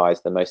to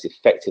devise the most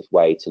effective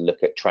way to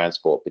look at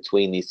transport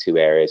between these two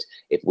areas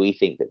if we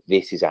think that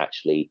this is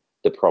actually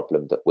the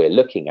problem that we're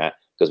looking at,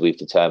 because we've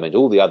determined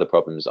all the other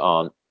problems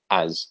aren't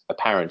as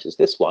apparent as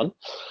this one.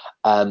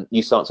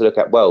 You start to look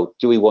at, well,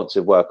 do we want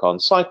to work on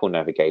cycle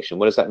navigation?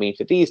 What does that mean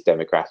for these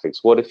demographics?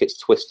 What if it's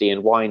twisty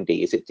and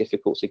windy? Is it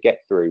difficult to get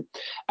through?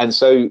 And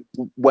so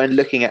when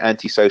looking at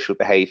antisocial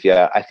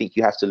behavior, I think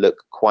you have to look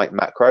quite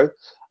macro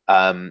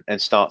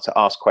and start to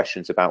ask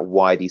questions about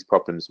why these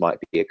problems might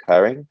be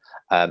occurring.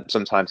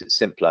 Sometimes it's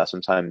simpler.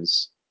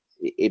 Sometimes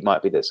it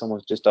might be that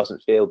someone just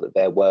doesn't feel that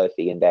they're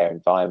worthy in their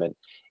environment.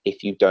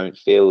 If you don't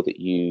feel that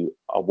you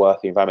are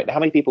worthy environment, how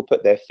many people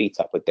put their feet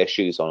up with their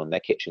shoes on their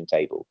kitchen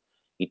table?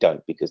 You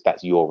don't, because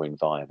that's your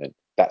environment.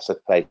 That's a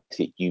place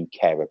that you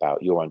care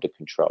about. You're under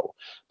control.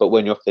 But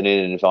when you're often in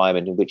an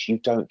environment in which you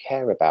don't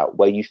care about,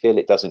 where you feel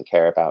it doesn't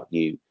care about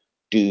you,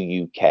 do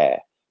you care?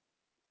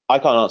 I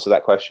can't answer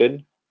that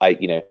question.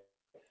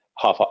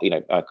 Half,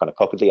 kind of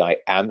cockedly, I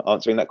am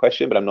answering that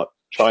question, but I'm not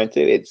trying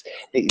to.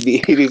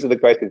 These are the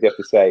questions you have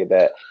to say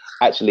that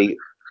actually,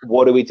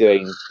 what are we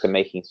doing to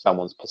making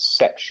someone's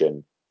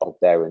perception of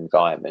their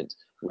environment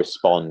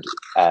respond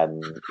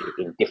in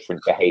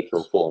different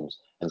behavioral forms?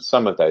 And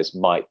some of those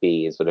might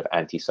be sort of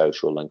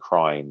antisocial and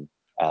crime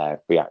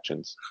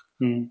reactions.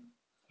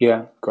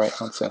 Yeah, great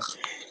answer.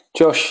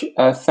 Josh,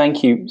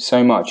 thank you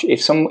so much.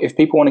 If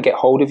people want to get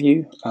hold of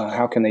you,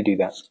 how can they do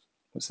that?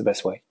 What's the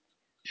best way?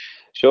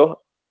 Sure.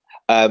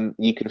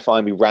 You can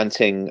find me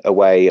ranting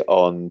away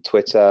on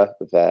Twitter.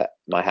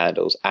 My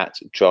handle's at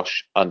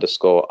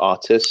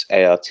Josh_Artus,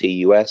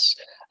 ARTUS.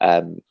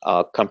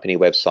 Our company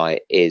website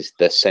is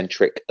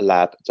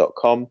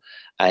thecentriclab.com.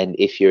 And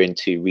if you're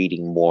into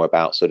reading more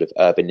about sort of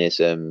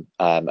urbanism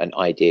and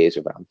ideas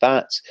around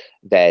that,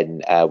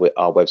 then our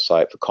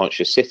website for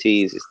Conscious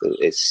Cities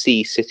is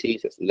C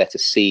Cities, that's the letter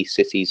C,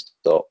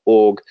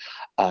 cities.org.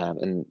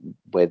 And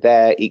we're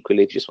there.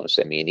 Equally, if you just want to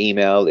send me an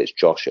email, it's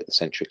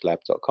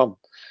josh@thecentriclab.com.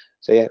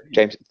 So yeah,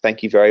 James,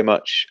 thank you very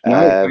much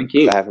thank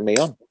you for having me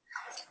on.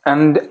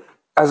 And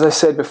as I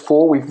said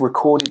before, we've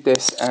recorded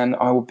this and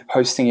I will be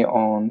posting it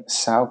on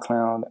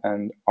SoundCloud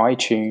and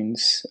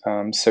iTunes.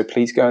 So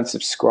please go and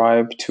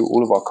subscribe to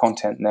all of our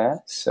content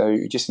there. So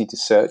you just need to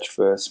search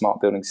for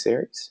Smart Building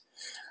Series.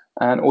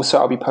 And also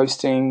I'll be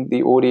posting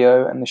the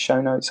audio and the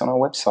show notes on our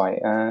website.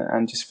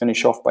 And just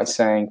finish off by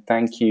saying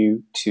thank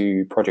you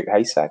to Project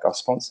Haystack, our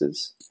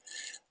sponsors.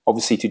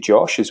 Obviously to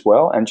Josh as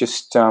well. And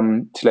just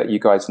to let you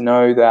guys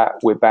know that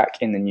we're back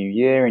in the new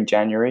year in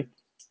January.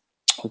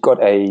 We've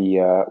got a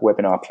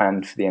webinar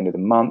planned for the end of the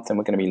month, and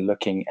we're going to be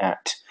looking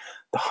at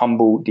the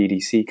Humble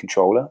DDC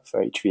controller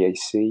for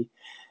HVAC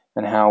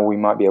and how we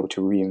might be able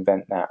to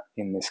reinvent that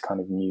in this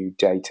kind of new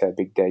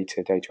big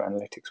data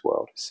analytics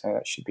world. So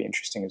that should be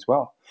interesting as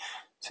well.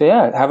 So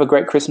yeah, have a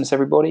great Christmas,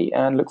 everybody,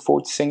 and look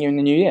forward to seeing you in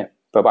the new year.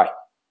 Bye-bye.